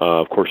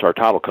 Of course, our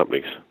title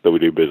companies that we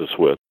do business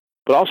with,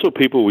 but also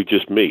people we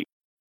just meet.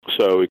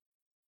 So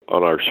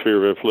on our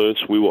sphere of influence,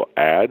 we will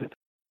add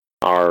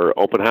our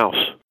open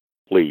house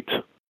leads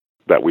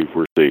that we've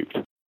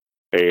received.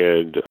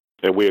 And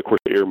we, of course,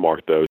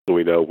 earmark those so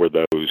we know where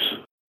those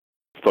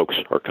folks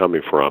are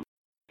coming from.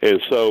 And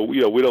so,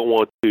 we don't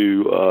want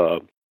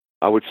to,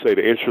 I would say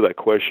to answer that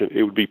question,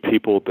 it would be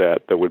people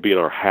that would be in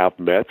our have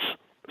mets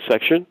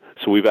section.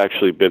 So we've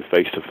actually been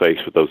face-to-face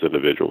with those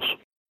individuals.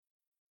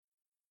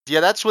 Yeah,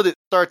 that's what it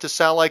started to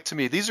sound like to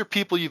me. These are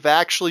people you've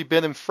actually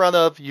been in front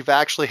of. You've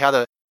actually had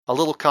a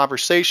little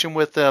conversation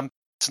with them.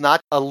 It's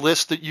not a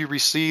list that you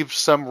received,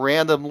 some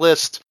random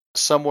list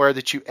somewhere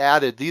that you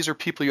added. These are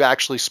people you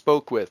actually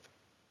spoke with.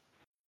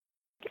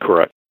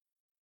 Correct.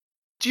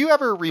 Do you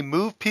ever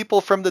remove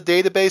people from the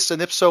database,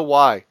 and if so,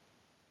 why?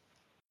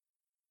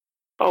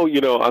 Oh,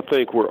 I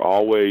think we're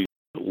always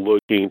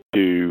looking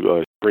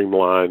to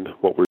streamline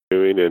what we're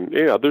doing. And,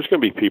 there's going to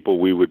be people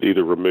we would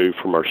either remove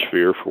from our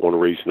sphere for one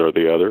reason or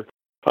the other.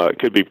 It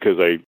could be because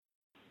they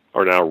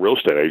are now a real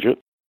estate agent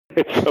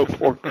and so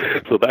forth.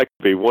 So that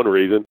could be one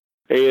reason.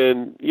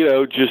 And,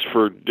 just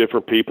for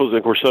different people. And,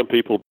 of course, some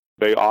people,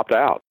 they opt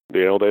out.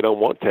 They don't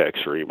want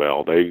text or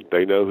email.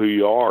 They know who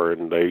you are,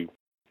 and they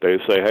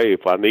say, hey,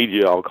 if I need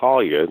you, I'll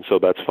call you. And so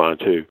that's fine,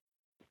 too.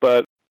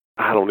 But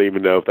I don't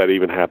even know if that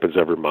even happens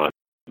every month.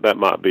 That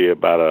might be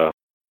about a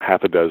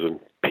half a dozen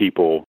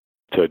people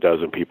to a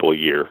dozen people a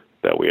year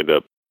that we end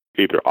up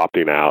either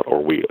opting out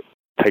or we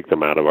take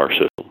them out of our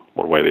system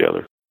one way or the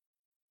other.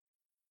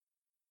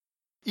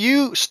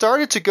 You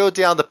started to go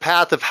down the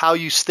path of how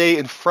you stay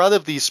in front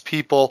of these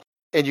people,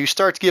 and you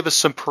start to give us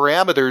some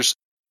parameters.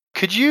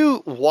 Could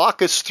you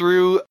walk us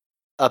through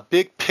a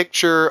big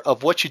picture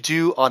of what you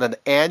do on an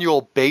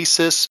annual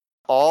basis,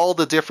 all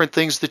the different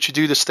things that you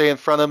do to stay in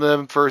front of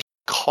them for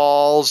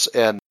calls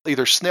and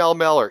either snail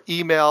mail or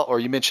email, or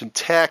you mentioned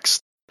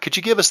text? Could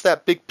you give us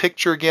that big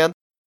picture again,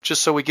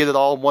 just so we get it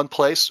all in one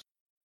place?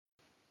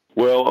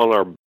 Well, on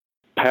our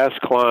past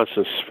clients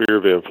and sphere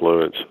of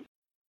influence,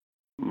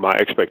 my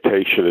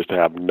expectation is to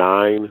have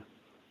 9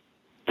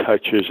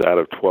 touches out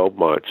of 12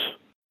 months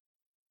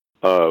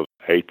of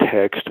a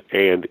text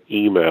and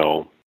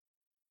email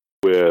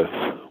with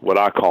what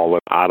I call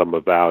an item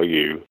of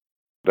value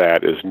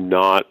that is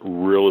not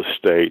real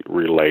estate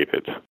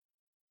related.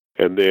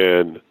 And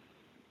then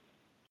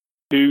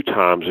 2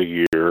 times a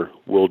year,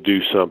 we'll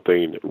do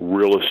something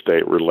real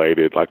estate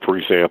related. Like, for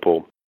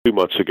example, 2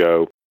 months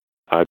ago,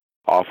 I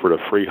offered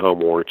a free home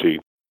warranty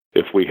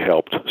if we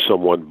helped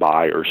someone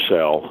buy or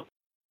sell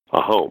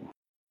a home.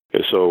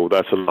 And so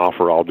that's an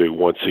offer I'll do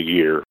once a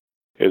year.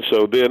 And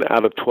so then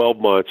out of 12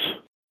 months,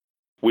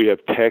 we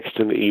have texted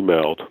and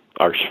emailed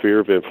our sphere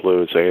of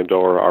influence and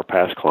or our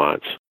past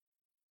clients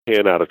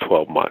 10 out of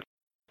 12 months.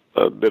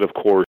 Then, of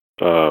course,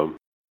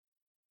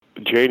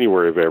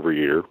 January of every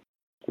year,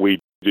 we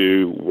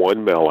do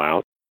one mail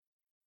out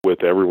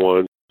with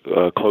everyone's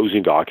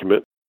closing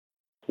document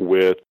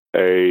with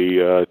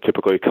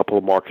typically a couple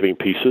of marketing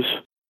pieces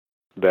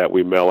that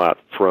we mail out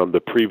from the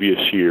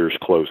previous year's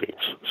closings.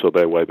 So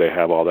that way they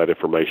have all that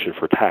information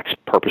for tax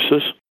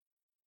purposes.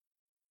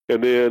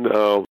 And then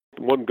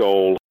one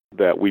goal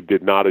that we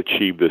did not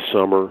achieve this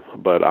summer,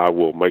 but I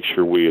will make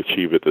sure we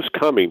achieve it this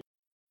coming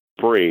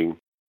spring,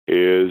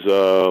 is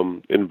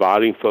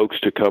inviting folks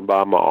to come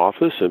by my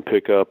office and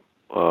pick up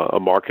a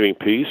marketing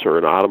piece or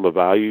an item of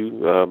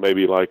value,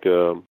 maybe like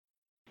a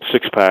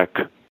six-pack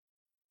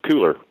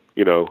cooler,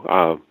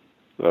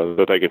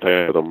 that they can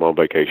take with them on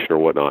vacation or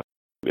whatnot.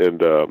 And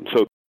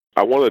so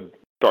I want to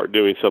start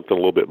doing something a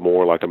little bit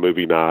more like a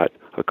movie night,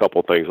 a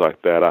couple things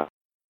like that.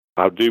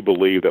 I do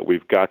believe that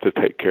we've got to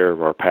take care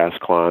of our past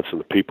clients and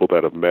the people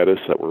that have met us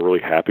that were really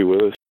happy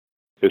with us.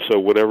 And so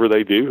whenever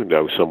they do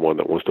know someone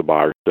that wants to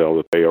buy or sell,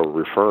 that they are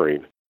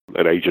referring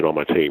an agent on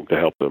my team to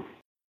help them.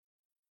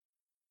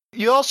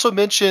 You also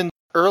mentioned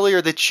earlier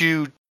that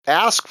you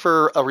ask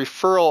for a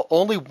referral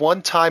only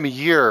one time a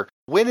year.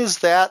 When is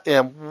that,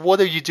 and what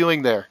are you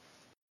doing there?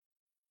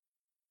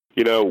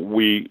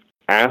 We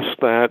asked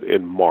that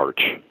in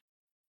March,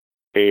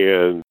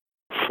 and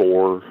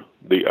for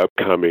the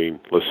upcoming,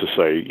 let's just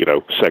say,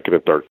 second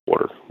and third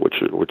quarter, which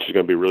is going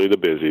to be really the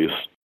busiest,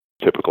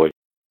 typically.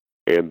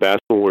 And that's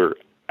when we're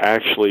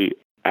actually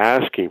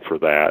asking for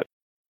that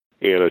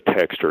in a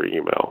text or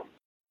email.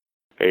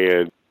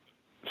 And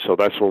so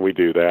that's when we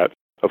do that.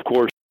 Of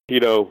course,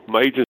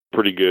 my agent's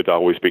pretty good to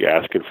always be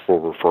asking for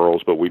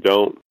referrals, but we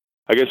don't.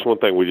 I guess one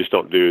thing we just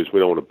don't do is we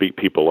don't want to beat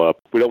people up.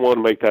 We don't want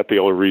to make that the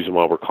only reason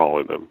why we're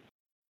calling them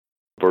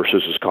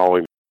versus just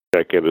calling to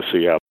check in to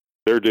see how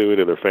they're doing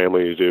and their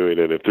family is doing,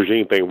 and if there's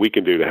anything we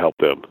can do to help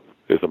them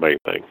is the main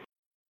thing.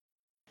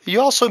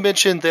 You also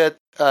mentioned that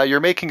you're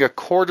making a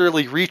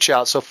quarterly reach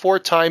out, so 4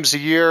 times a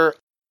year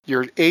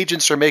your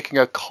agents are making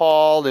a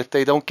call. If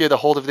they don't get a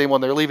hold of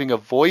anyone, they're leaving a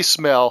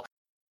voicemail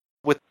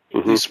with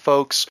these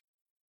folks.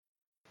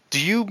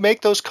 Do you make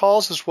those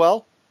calls as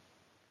well?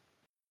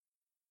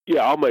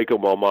 Yeah, I'll make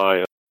them on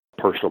my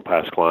personal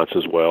past clients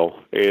as well.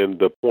 And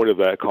the point of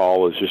that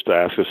call is just to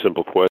ask a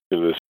simple question: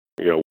 is,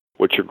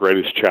 what's your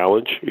greatest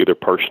challenge, either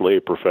personally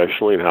or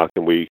professionally, and how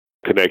can we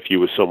connect you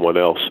with someone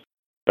else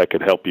that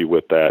can help you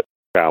with that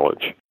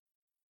challenge?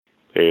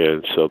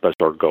 And so that's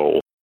our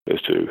goal,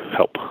 is to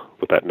help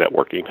with that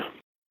networking.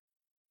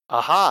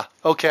 Aha,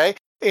 okay.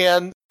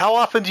 And how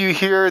often do you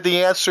hear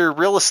the answer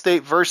real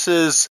estate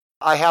versus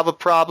I have a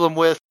problem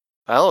with,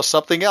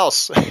 something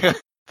else?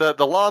 the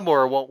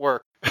lawnmower won't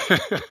work.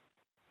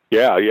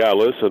 Yeah,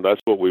 listen,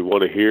 that's what we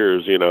want to hear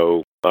is,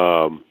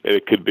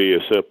 it could be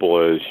as simple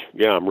as,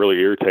 I'm really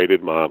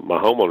irritated. My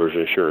homeowner's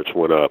insurance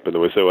went up. And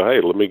then we say, well,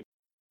 hey, let me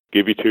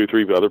give you 2 or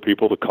 3 other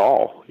people to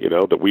call,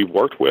 that we've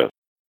worked with.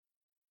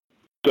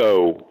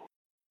 So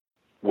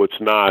what's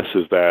nice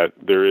is that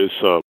there is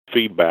some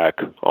feedback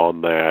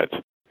on that.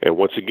 And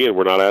once again,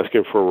 we're not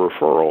asking for a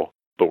referral,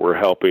 but we're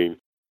helping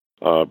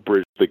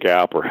bridge the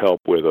gap or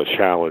help with a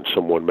challenge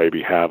someone may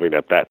be having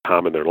at that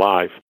time in their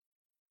life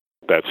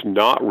that's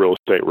not real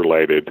estate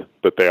related,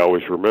 but they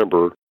always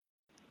remember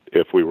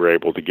if we were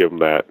able to give them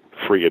that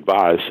free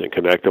advice and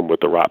connect them with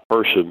the right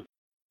person,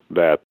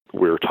 that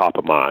we're top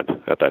of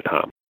mind at that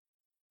time.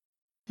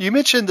 You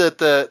mentioned that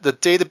the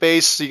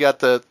database, you got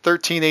the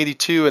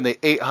 1382 and the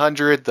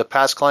 800, the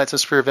past clients and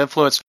sphere of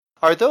influence.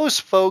 Are those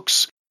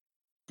folks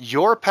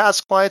your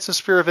past clients and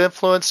sphere of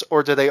influence,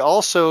 or do they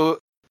also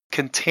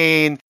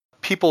contain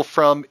people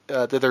from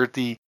that are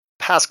the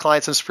past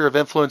clients and sphere of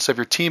influence of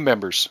your team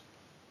members?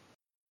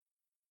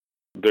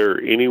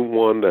 They're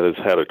anyone that has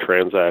had a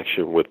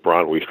transaction with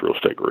Brian Wiest Real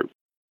Estate Group.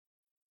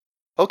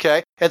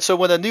 Okay. And so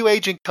when a new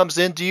agent comes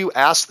in, do you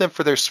ask them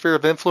for their sphere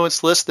of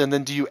influence list, and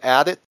then do you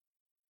add it?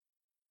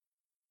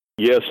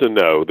 Yes and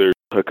no. There's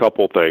a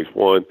couple things.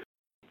 One,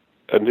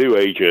 a new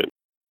agent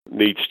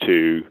needs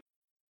to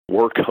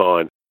work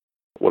on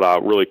what I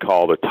really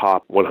call the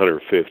top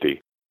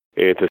 150,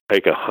 and to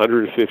take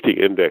 150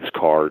 index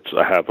cards.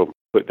 I have them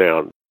put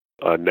down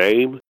a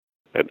name,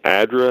 an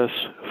address,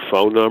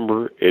 phone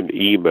number, and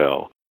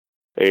email,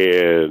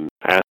 and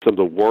ask them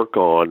to work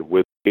on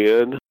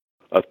within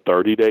a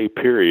 30-day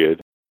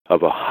period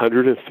of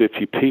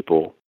 150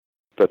 people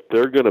that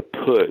they're going to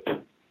put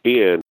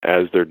in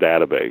as their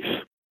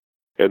database.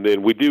 And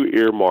then we do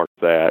earmark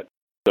that.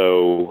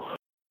 So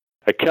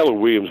at Keller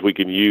Williams, we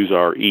can use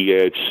our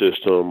eEdge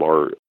system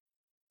or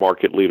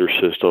market leader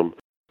system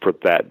for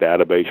that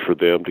database for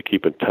them to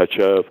keep in touch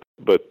of.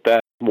 But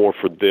that's more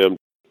for them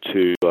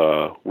to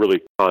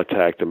really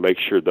contact and make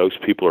sure those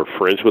people are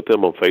friends with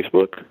them on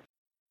Facebook,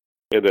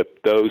 and that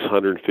those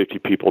 150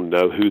 people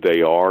know who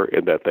they are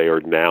and that they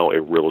are now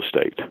in real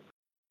estate.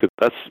 Because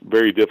that's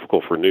very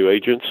difficult for new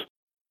agents,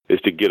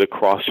 is to get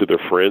across to their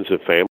friends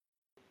and family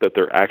that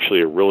they're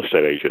actually a real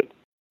estate agent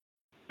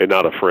and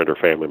not a friend or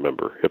family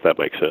member, if that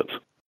makes sense.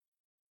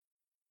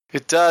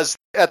 It does.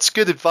 That's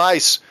good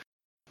advice.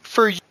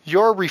 For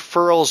your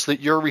referrals that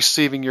you're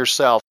receiving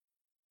yourself,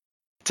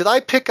 did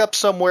I pick up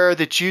somewhere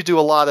that you do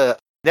a lot of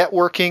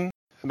networking,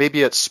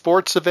 maybe at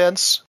sports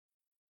events?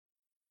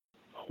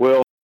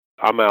 Well,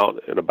 I'm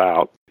out and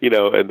about,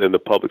 and in the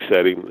public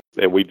setting,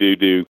 and we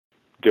do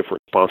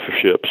different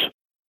sponsorships,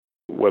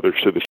 whether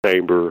it's through the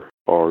chamber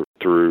or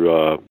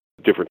through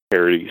different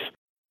charities.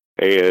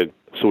 And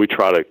so we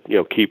try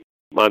to, keep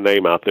my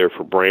name out there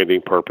for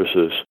branding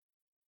purposes.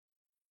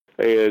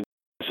 And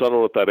so I don't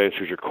know if that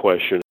answers your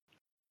question,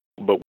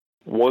 but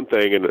one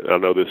thing, and I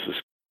know this is,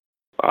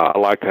 I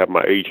like to have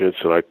my agents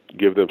and I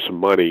give them some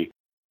money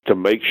to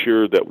make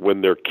sure that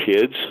when their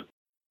kids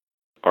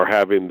are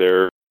having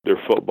their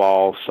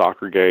football,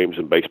 soccer games,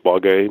 and baseball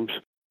games,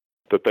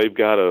 that they've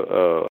got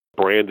a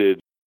branded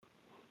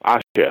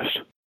ice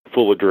chest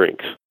full of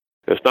drinks.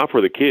 It's not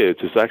for the kids,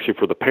 it's actually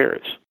for the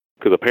parents.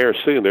 Because the parents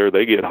sitting there,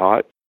 they get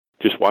hot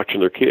just watching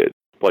their kids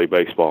play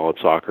baseball and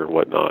soccer and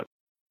whatnot.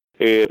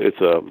 And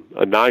it's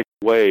a nice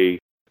way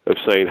of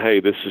saying, hey,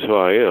 this is who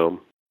I am,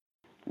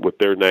 with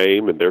their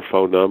name and their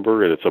phone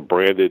number, and it's a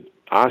branded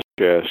ice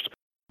chest,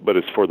 but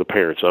it's for the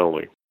parents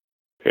only.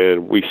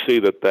 And we see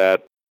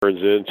that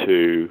turns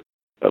into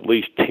at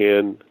least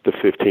 10 to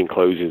 15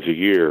 closings a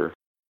year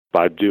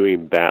by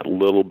doing that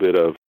little bit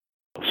of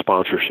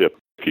sponsorship,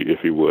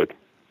 if you would.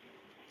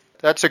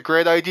 That's a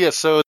great idea.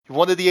 So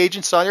one of the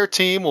agents on your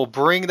team will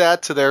bring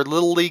that to their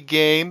Little League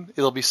game.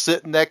 It'll be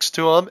sitting next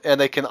to them, and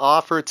they can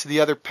offer it to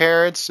the other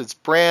parents. It's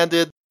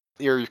branded.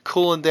 You're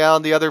cooling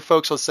down the other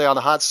folks, let's say on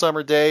a hot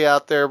summer day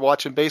out there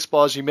watching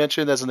baseball, as you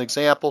mentioned, as an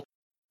example.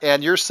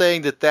 And you're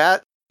saying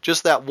that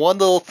just that one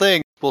little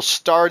thing will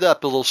start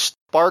up. It'll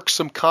spark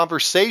some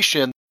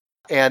conversation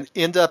and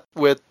end up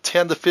with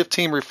 10 to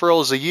 15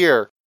 referrals a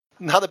year.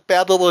 Not a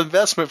bad little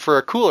investment for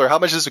a cooler. How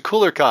much does a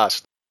cooler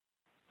cost?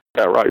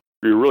 Yeah, right.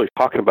 You're really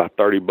talking about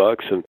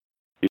 $30, and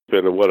you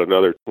spend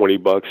another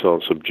 $20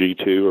 on some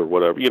G2 or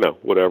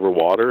whatever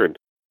water, and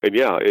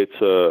yeah, it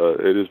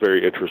is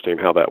very interesting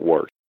how that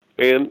works,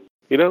 and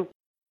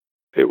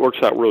it works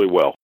out really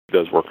well. It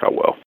does work out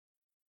well.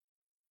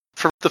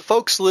 For the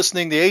folks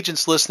listening, the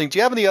agents listening, do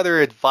you have any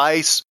other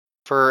advice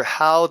for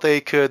how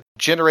they could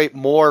generate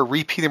more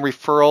repeating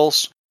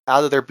referrals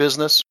out of their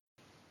business?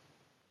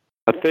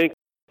 I think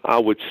I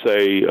would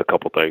say a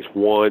couple things.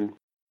 One,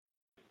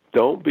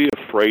 don't be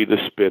afraid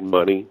to spend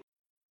money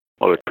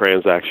on a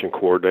transaction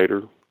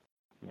coordinator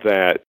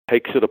that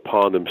takes it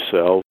upon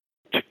themselves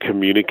to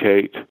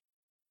communicate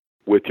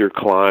with your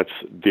clients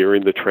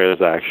during the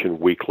transaction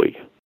weekly.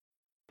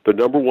 The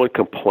number one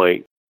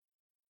complaint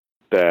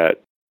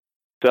that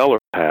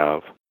sellers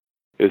have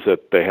is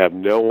that they have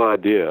no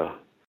idea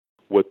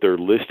what their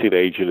listing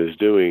agent is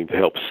doing to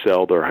help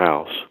sell their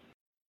house.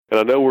 And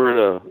I know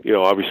we're in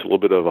obviously a little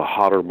bit of a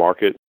hotter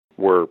market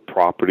where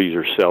properties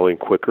are selling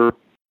quicker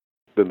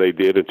than they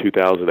did in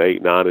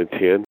 2008, 9, and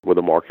 10 when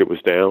the market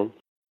was down.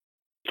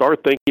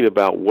 Start thinking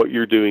about what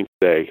you're doing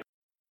today,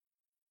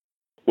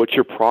 what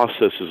your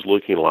process is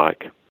looking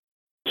like.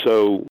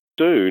 So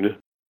soon,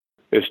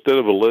 instead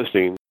of a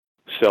listing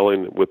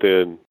selling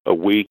within a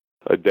week,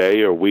 a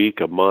day, a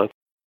week, a month,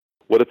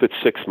 what if it's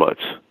 6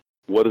 months?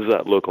 What does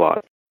that look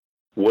like?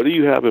 What do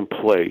you have in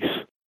place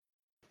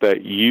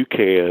that you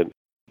can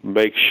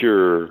make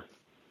sure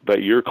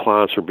that your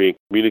clients are being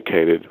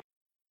communicated,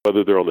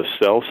 whether they're on the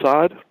sell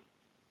side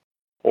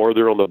or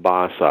they're on the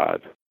buy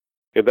side?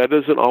 And that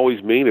doesn't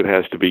always mean it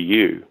has to be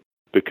you,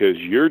 because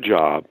your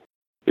job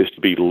is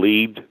to be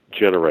lead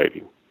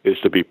generating, is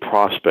to be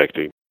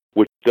prospecting,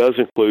 which does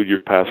include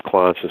your past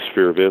clients and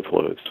sphere of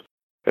influence.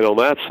 And on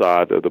that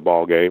side of the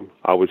ball game,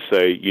 I would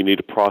say you need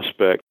to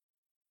prospect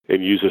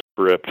and use a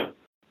script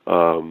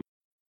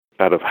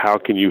out of how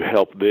can you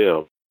help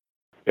them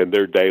in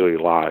their daily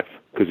life.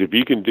 Because if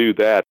you can do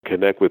that,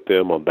 connect with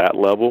them on that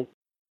level,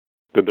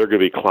 then they're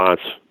going to be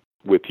clients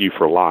with you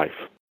for life.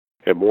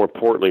 And more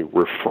importantly,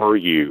 refer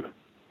you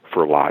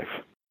for life.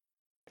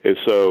 And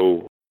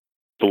so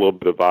it's a little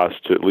bit of advice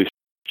to at least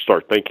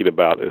start thinking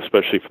about,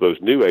 especially for those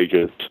new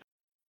agents,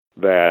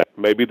 that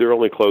maybe they're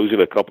only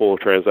closing a couple of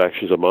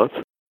transactions a month,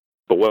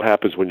 but what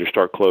happens when you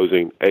start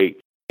closing 8,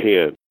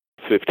 10,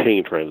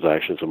 15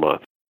 transactions a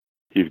month?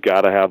 You've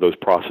got to have those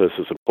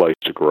processes in place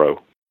to grow.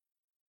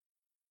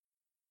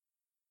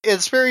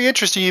 It's very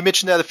interesting. You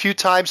mentioned that a few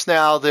times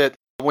now, that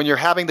when you're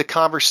having the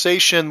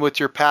conversation with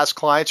your past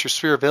clients, your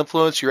sphere of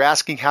influence, you're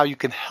asking how you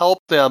can help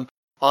them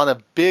on a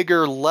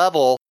bigger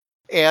level.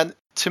 And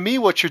to me,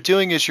 what you're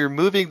doing is you're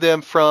moving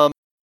them from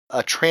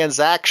a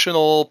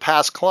transactional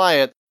past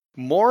client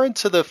more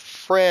into the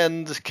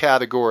friend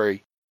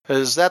category.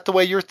 Is that the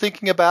way you're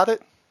thinking about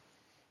it?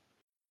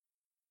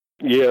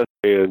 Yeah,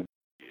 and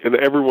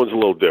everyone's a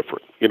little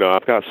different.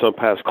 I've got some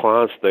past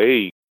clients,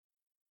 they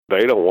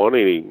don't want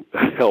any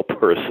help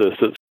or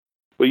assistance,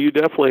 but you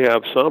definitely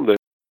have some that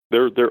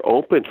they're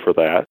open for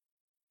that.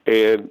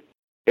 And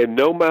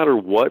no matter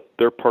what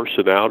their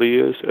personality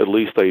is, at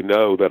least they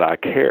know that I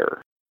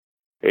care.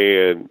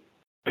 And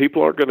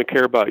people aren't going to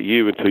care about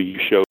you until you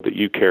show that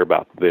you care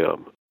about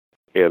them.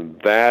 And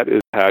that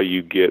is how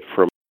you get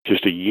from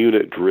just a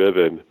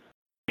unit-driven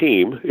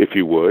team, if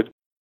you would,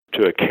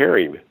 to a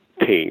caring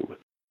team.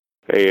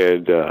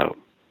 And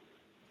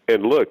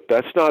look,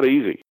 that's not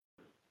easy.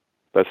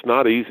 That's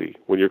not easy.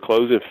 When you're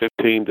closing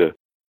 15 to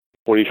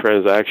 20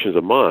 transactions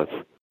a month,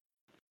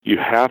 you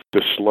have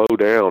to slow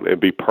down and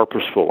be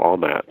purposeful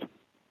on that.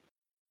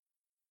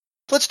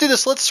 Let's do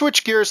this. Let's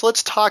switch gears.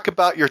 Let's talk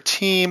about your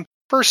team.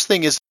 First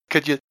thing is,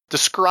 could you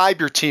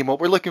describe your team? What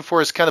we're looking for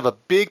is kind of a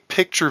big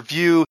picture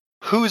view,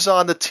 who's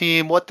on the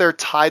team, what their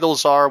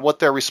titles are, what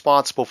they're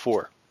responsible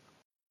for.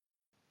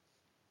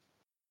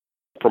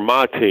 For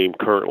my team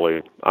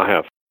currently, I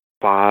have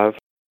 5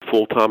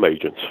 full-time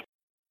agents,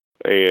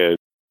 and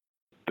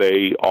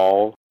they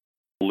all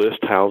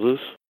list houses,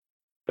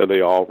 and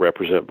they all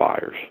represent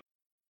buyers.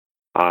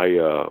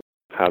 I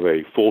have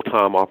a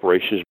full-time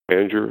operations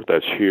manager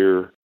that's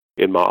here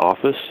in my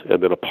office,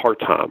 and then a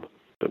part-time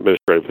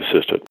administrative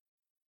assistant.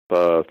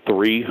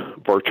 3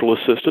 virtual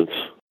assistants,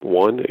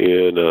 one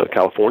in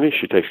California.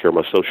 She takes care of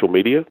my social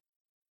media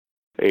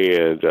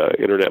and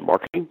internet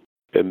marketing.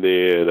 And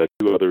then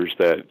 2 others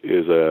that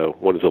is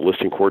one is a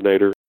listing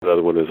coordinator,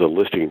 another one is a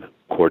listing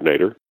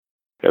coordinator.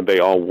 And they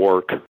all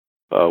work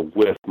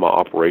with my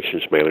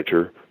operations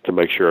manager to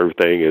make sure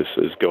everything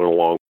is going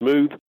along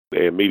smooth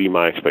and meeting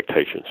my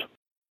expectations. As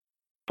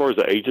far as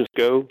the agents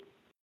go,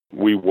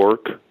 we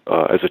work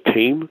as a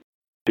team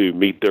to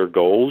meet their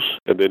goals,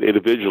 and then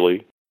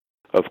individually,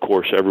 of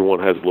course, everyone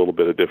has a little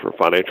bit of different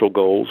financial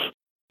goals,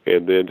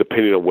 and then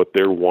depending on what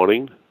they're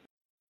wanting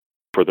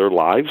for their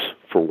lives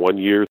for 1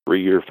 year,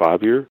 3 year,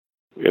 5 year,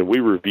 and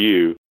we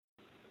review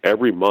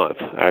every month,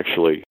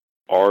 actually,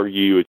 are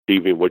you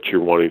achieving what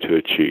you're wanting to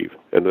achieve,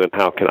 and then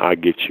how can I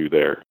get you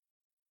there?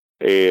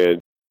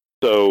 And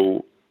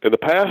so in the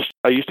past,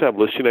 I used to have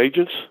listing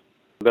agents,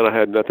 then I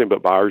had nothing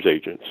but buyer's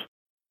agents.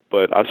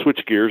 But I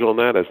switched gears on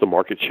that as the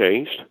market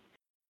changed.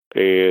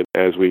 And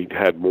as we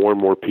had more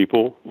and more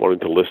people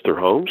wanting to list their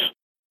homes,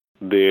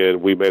 then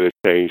we made a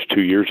change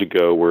 2 years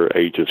ago where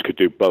agents could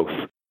do both.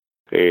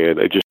 And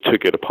it just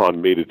took it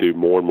upon me to do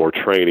more and more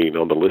training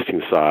on the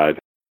listing side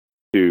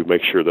to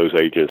make sure those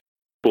agents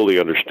fully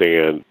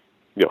understand,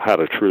 how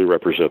to truly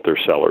represent their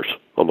sellers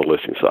on the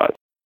listing side.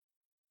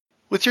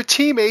 With your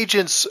team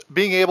agents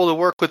being able to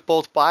work with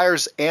both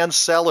buyers and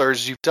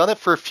sellers, you've done it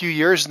for a few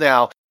years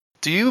now.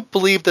 Do you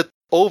believe that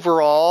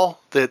overall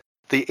that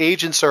the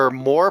agents are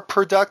more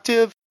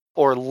productive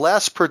or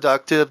less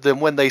productive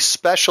than when they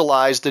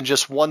specialized in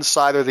just one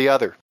side or the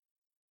other?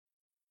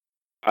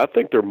 I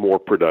think they're more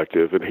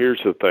productive. And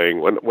here's the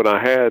thing. When I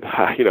had,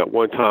 at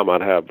one time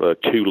I'd have 2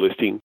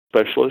 listing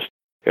specialists,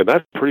 and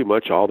that's pretty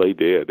much all they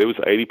did. It was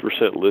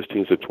 80%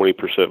 listings and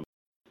 20%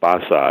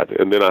 buy side.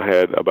 And then I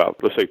had about,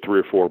 let's say, 3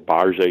 or 4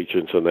 buyer's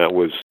agents, and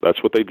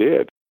that's what they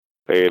did.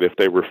 And if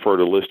they referred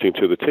a listing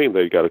to the team,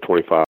 they got a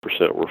 25%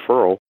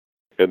 referral,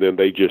 and then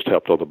they just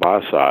helped on the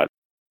buy side.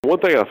 One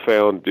thing I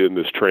found in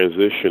this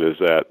transition is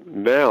that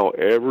now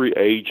every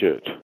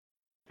agent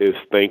is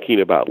thinking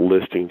about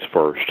listings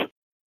first.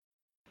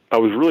 I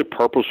was really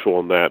purposeful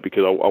in that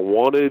because I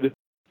wanted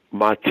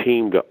my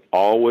team to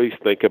always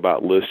think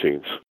about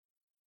listings.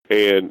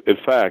 And in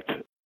fact,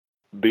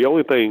 the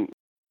only thing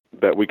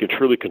that we can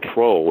truly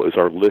control is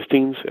our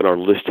listings and our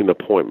listing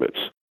appointments.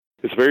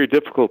 It's very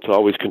difficult to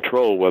always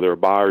control whether a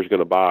buyer is going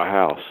to buy a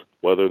house,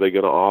 whether they're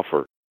going to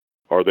offer,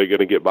 are they going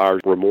to get buyer's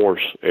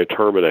remorse and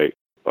terminate,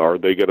 are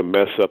they going to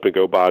mess up and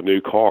go buy a new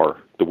car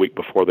the week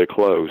before they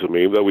close. I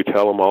mean, even though we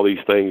tell them all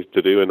these things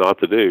to do and not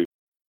to do,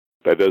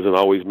 that doesn't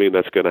always mean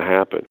that's going to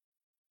happen.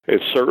 And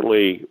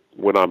certainly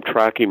when I'm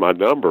tracking my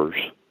numbers,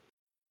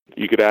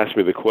 you could ask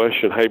me the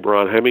question, hey,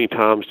 Brian, how many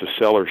times do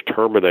sellers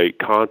terminate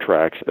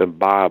contracts and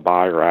buy a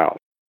buyer out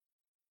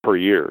per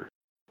year?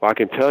 Well, I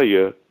can tell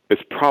you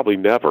it's probably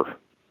never.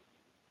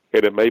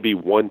 And it may be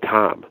one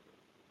time.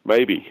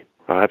 Maybe.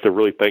 I have to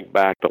really think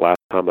back the last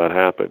time that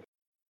happened.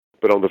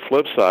 But on the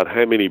flip side,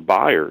 how many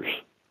buyers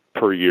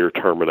per year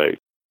terminate?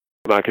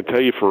 And I can tell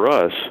you for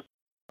us,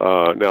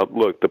 now,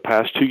 look, the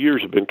past 2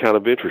 years have been kind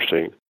of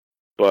interesting,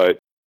 but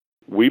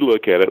we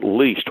look at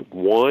least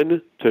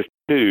 1 to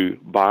 2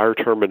 buyer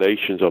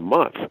terminations a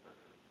month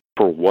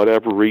for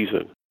whatever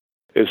reason.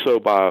 And so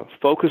by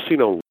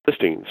focusing on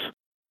listings,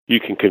 you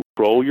can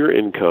control your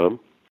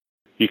income.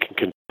 You can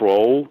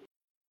control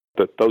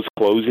that those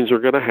closings are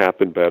going to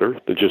happen better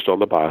than just on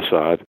the buy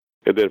side.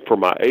 And then for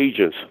my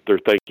agents, they're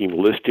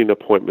thinking listing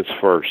appointments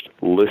first.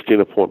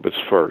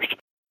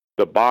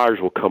 The buyers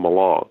will come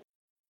along.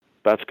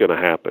 That's going to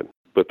happen.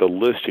 But the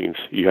listings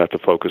you have to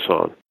focus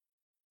on.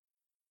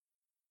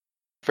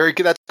 Very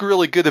good. That's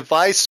really good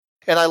advice.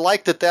 And I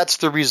like that that's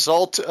the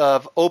result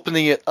of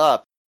opening it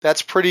up.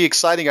 That's pretty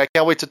exciting. I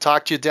can't wait to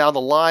talk to you down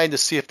the line to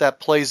see if that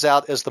plays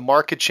out as the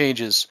market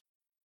changes.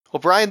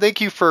 Well, Brian,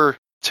 thank you for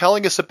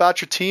telling us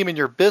about your team and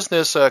your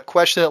business. A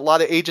question that a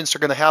lot of agents are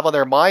going to have on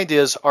their mind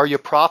is, are you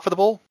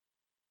profitable?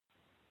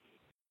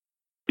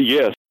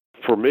 Yes.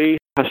 For me,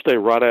 I stay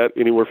right at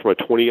anywhere from a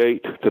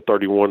 28 to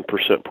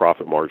 31%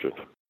 profit margin.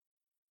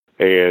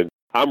 And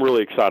I'm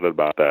really excited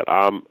about that.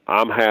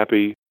 I'm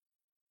happy.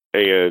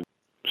 And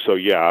so,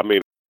 yeah, I mean,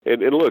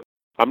 and look,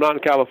 I'm not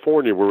in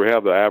California where we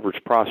have the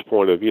average price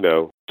point of,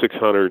 $600,000,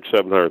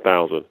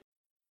 $700,000.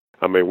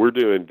 I mean, we're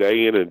doing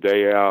day in and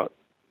day out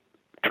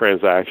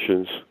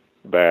transactions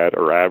that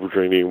are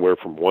averaging anywhere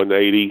from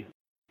 180,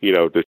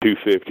 to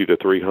 250 to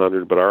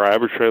 300, but our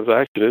average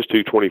transaction is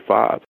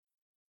 225.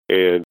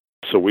 And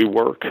so we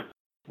work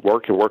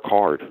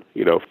hard,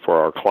 for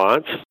our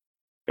clients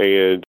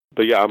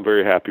But yeah, I'm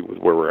very happy with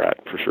where we're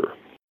at for sure.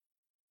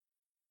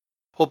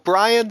 Well,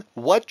 Brian,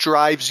 what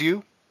drives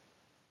you?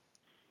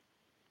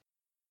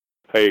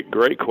 Hey,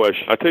 great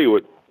question. I tell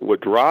you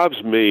what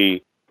drives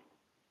me,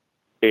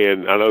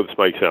 and I know this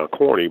might sound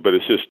corny, but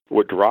it's just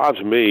what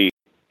drives me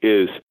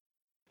is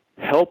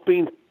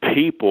helping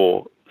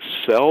people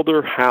sell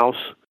their house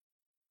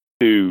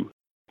to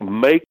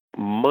make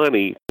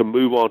money to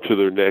move on to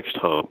their next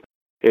home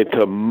and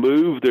to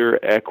move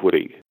their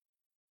equity.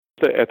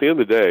 At the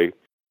end of the day,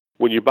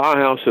 when you buy a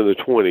house in the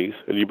 20s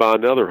and you buy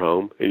another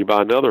home and you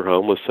buy another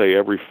home, let's say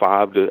every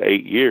 5 to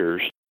 8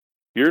 years,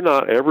 you're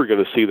not ever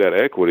going to see that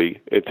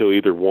equity until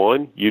either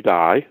one, you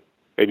die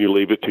and you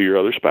leave it to your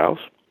other spouse,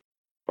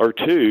 or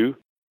two,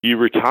 you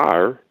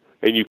retire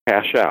and you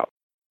cash out.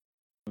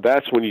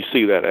 That's when you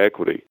see that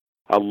equity.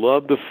 I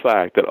love the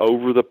fact that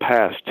over the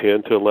past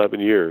 10 to 11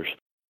 years,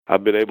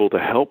 I've been able to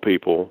help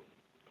people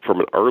from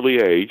an early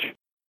age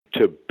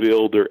to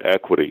build their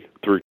equity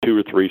through 2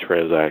 or 3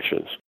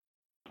 transactions.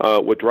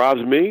 What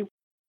drives me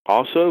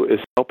also is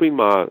helping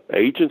my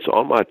agents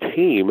on my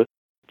team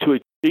to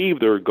achieve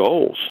their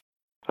goals.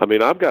 I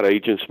mean, I've got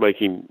agents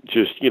making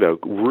just,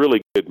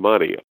 really good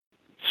money,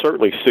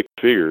 certainly 6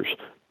 figures.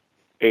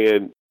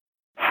 And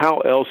how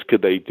else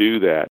could they do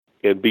that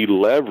and be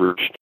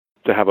leveraged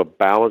to have a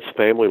balanced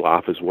family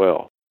life as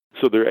well?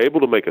 So they're able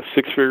to make a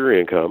 6-figure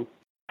income,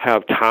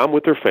 have time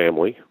with their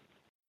family,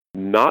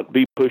 not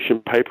be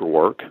pushing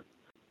paperwork,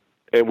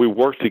 and we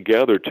work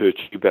together to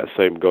achieve that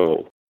same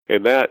goal.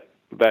 And that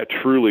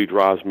truly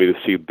drives me to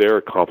see their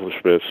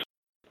accomplishments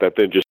that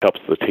then just helps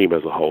the team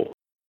as a whole.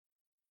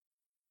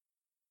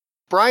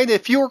 Brian,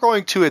 if you were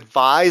going to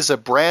advise a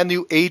brand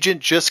new agent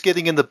just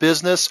getting in the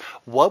business,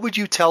 what would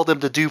you tell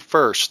them to do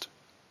first?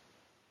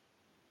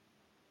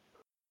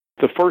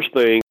 The first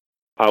thing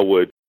I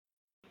would,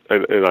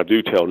 and I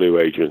do tell new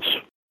agents,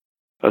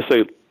 I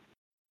say,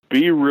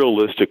 be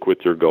realistic with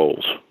your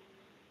goals.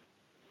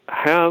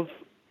 Have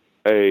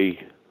a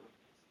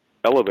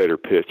elevator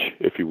pitch,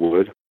 if you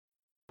would,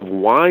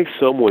 why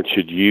someone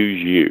should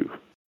use you,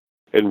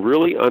 and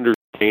really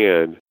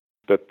understand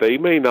that they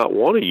may not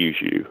want to use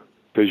you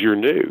because you're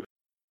new.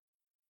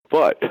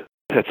 But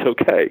that's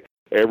okay.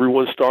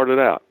 Everyone started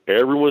out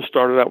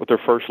with their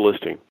first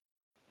listing.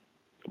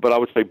 But I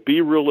would say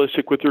be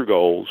realistic with your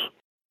goals.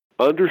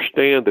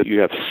 Understand that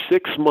you have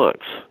 6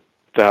 months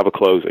to have a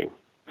closing.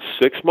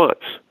 6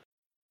 months.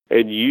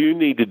 And you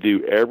need to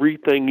do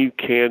everything you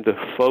can to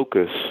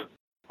focus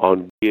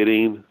on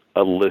getting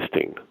a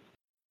listing.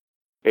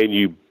 And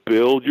you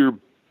build your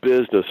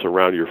business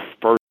around your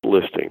first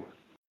listing,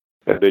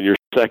 and then your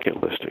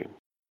second listing,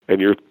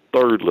 and your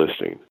third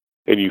listing.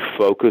 And you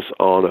focus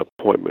on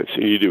appointments.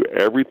 And you do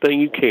everything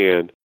you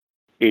can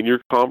in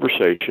your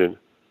conversation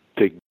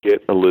to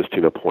get a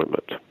listing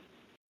appointment.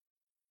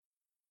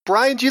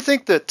 Brian, do you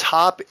think that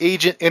top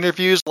agent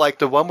interviews like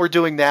the one we're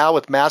doing now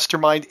with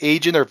Mastermind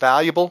Agent are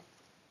valuable?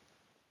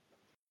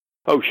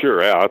 Oh,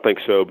 sure. Yeah, I think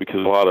so,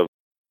 because a lot of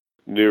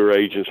newer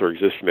agents or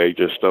existing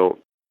agents don't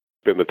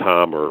spend the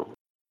time or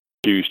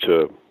choose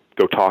to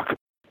go talk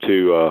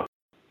to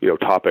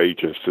top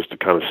agents just to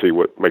kind of see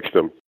what makes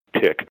them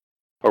tick,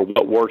 or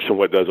what works and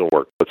what doesn't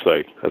work, let's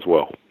say, as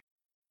well.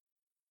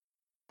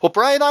 Well,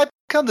 Brian, I've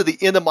come to the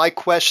end of my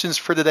questions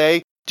for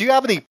today. Do you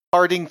have any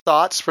parting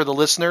thoughts for the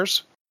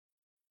listeners?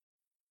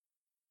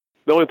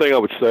 The only thing I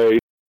would say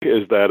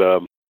is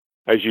that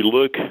as you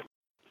look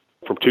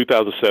from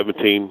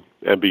 2017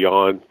 and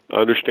beyond,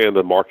 understand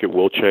the market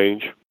will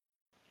change,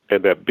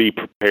 and that be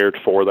prepared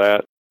for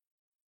that,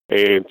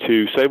 and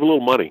to save a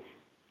little money.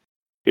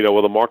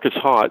 When the market's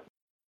hot,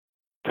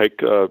 take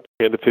 10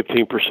 to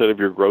 15% of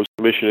your gross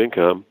commission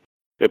income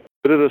and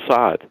put it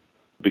aside,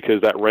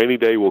 because that rainy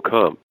day will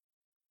come.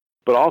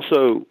 But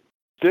also,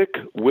 stick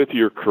with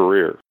your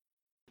career.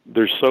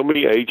 There's so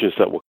many agents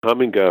that will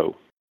come and go,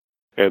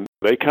 and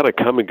they kind of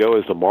come and go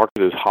as the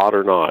market is hot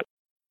or not.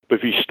 But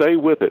if you stay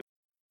with it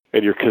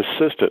and you're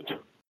consistent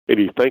and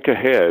you think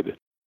ahead,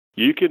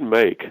 you can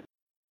make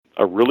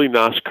a really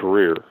nice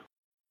career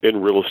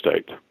in real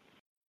estate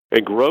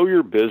and grow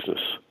your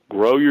business,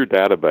 grow your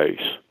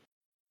database,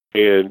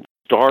 and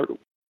start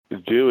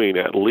doing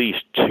at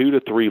least 2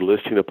 to 3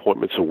 listing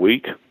appointments a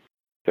week.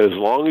 As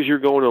long as you're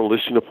going on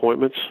listing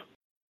appointments,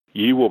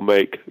 you will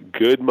make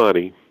good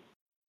money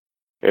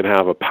and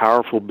have a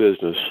powerful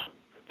business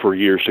for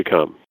years to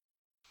come.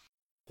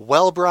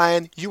 Well,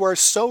 Brian, you are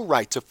so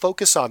right to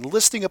focus on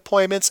listing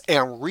appointments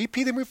and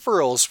repeating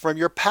referrals from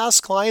your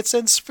past clients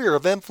and sphere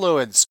of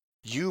influence.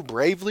 You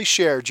bravely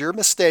shared your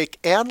mistake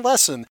and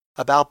lesson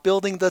about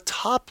building the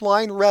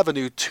top-line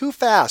revenue too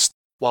fast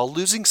while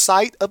losing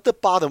sight of the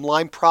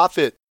bottom-line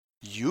profit.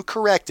 You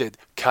corrected,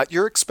 cut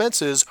your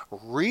expenses,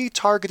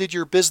 retargeted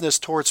your business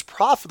towards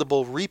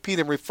profitable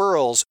repeating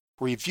referrals,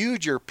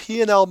 reviewed your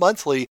P&L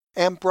monthly,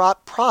 and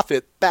brought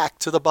profit back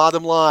to the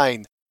bottom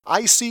line.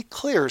 I see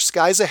clear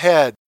skies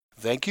ahead.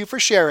 Thank you for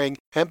sharing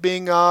and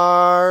being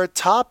our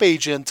top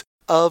agent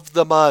of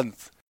the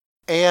month.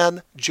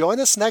 And join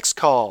us next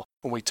call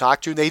when we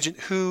talk to an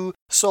agent who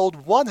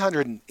sold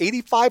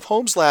 185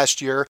 homes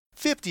last year,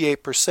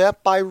 58%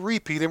 by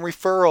repeat and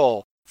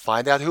referral.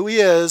 Find out who he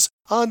is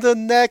on the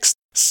next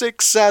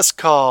Success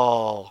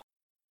Call.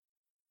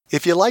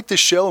 If you like the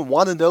show and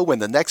want to know when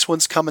the next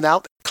one's coming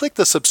out, click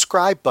the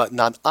subscribe button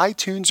on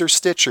iTunes or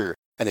Stitcher.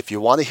 And if you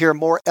want to hear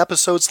more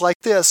episodes like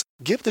this,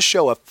 give the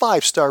show a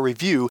 5-star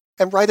review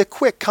and write a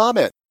quick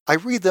comment. I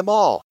read them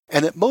all,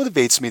 and it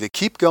motivates me to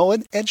keep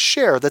going and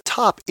share the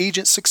top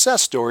agent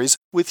success stories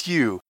with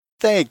you.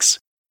 Thanks.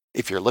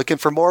 If you're looking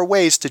for more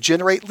ways to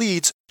generate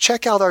leads,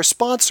 check out our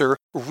sponsor,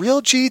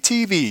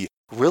 RealGTV,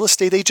 Real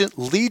Estate Agent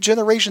Lead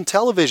Generation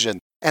Television,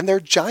 and their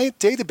giant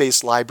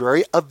database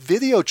library of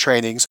video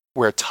trainings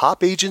where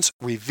top agents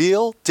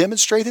reveal,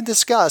 demonstrate, and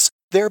discuss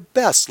their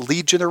best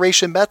lead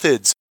generation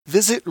methods.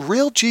 Visit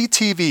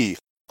RealGTV,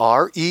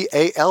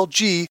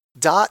 REALG.TV.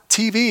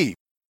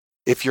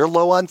 If you're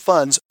low on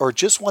funds or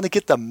just want to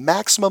get the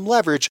maximum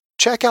leverage,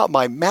 check out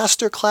my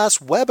masterclass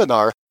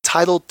webinar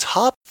titled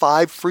Top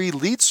 5 Free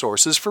Lead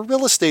Sources for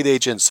Real Estate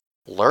Agents.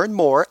 Learn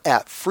more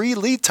at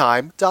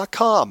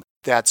freeleadtime.com.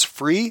 That's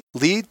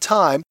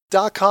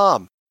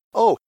freeleadtime.com.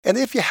 Oh, and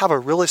if you have a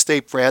real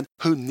estate friend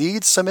who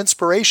needs some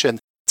inspiration,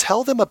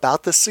 tell them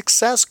about the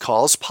Success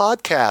Calls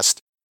podcast.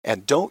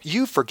 And don't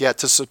you forget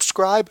to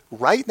subscribe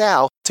right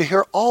now to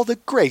hear all the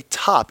great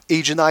top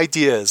agent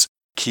ideas.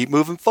 Keep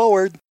moving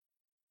forward.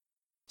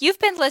 You've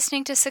been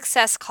listening to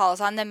Success Calls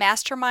on the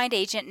Mastermind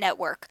Agent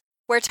Network,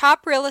 where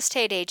top real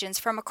estate agents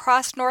from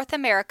across North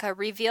America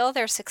reveal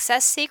their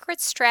success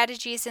secrets,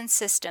 strategies, and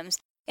systems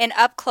in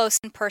up-close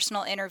and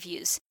personal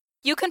interviews.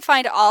 You can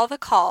find all the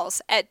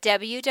calls at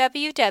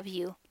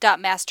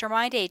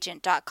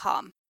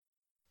www.mastermindagent.com.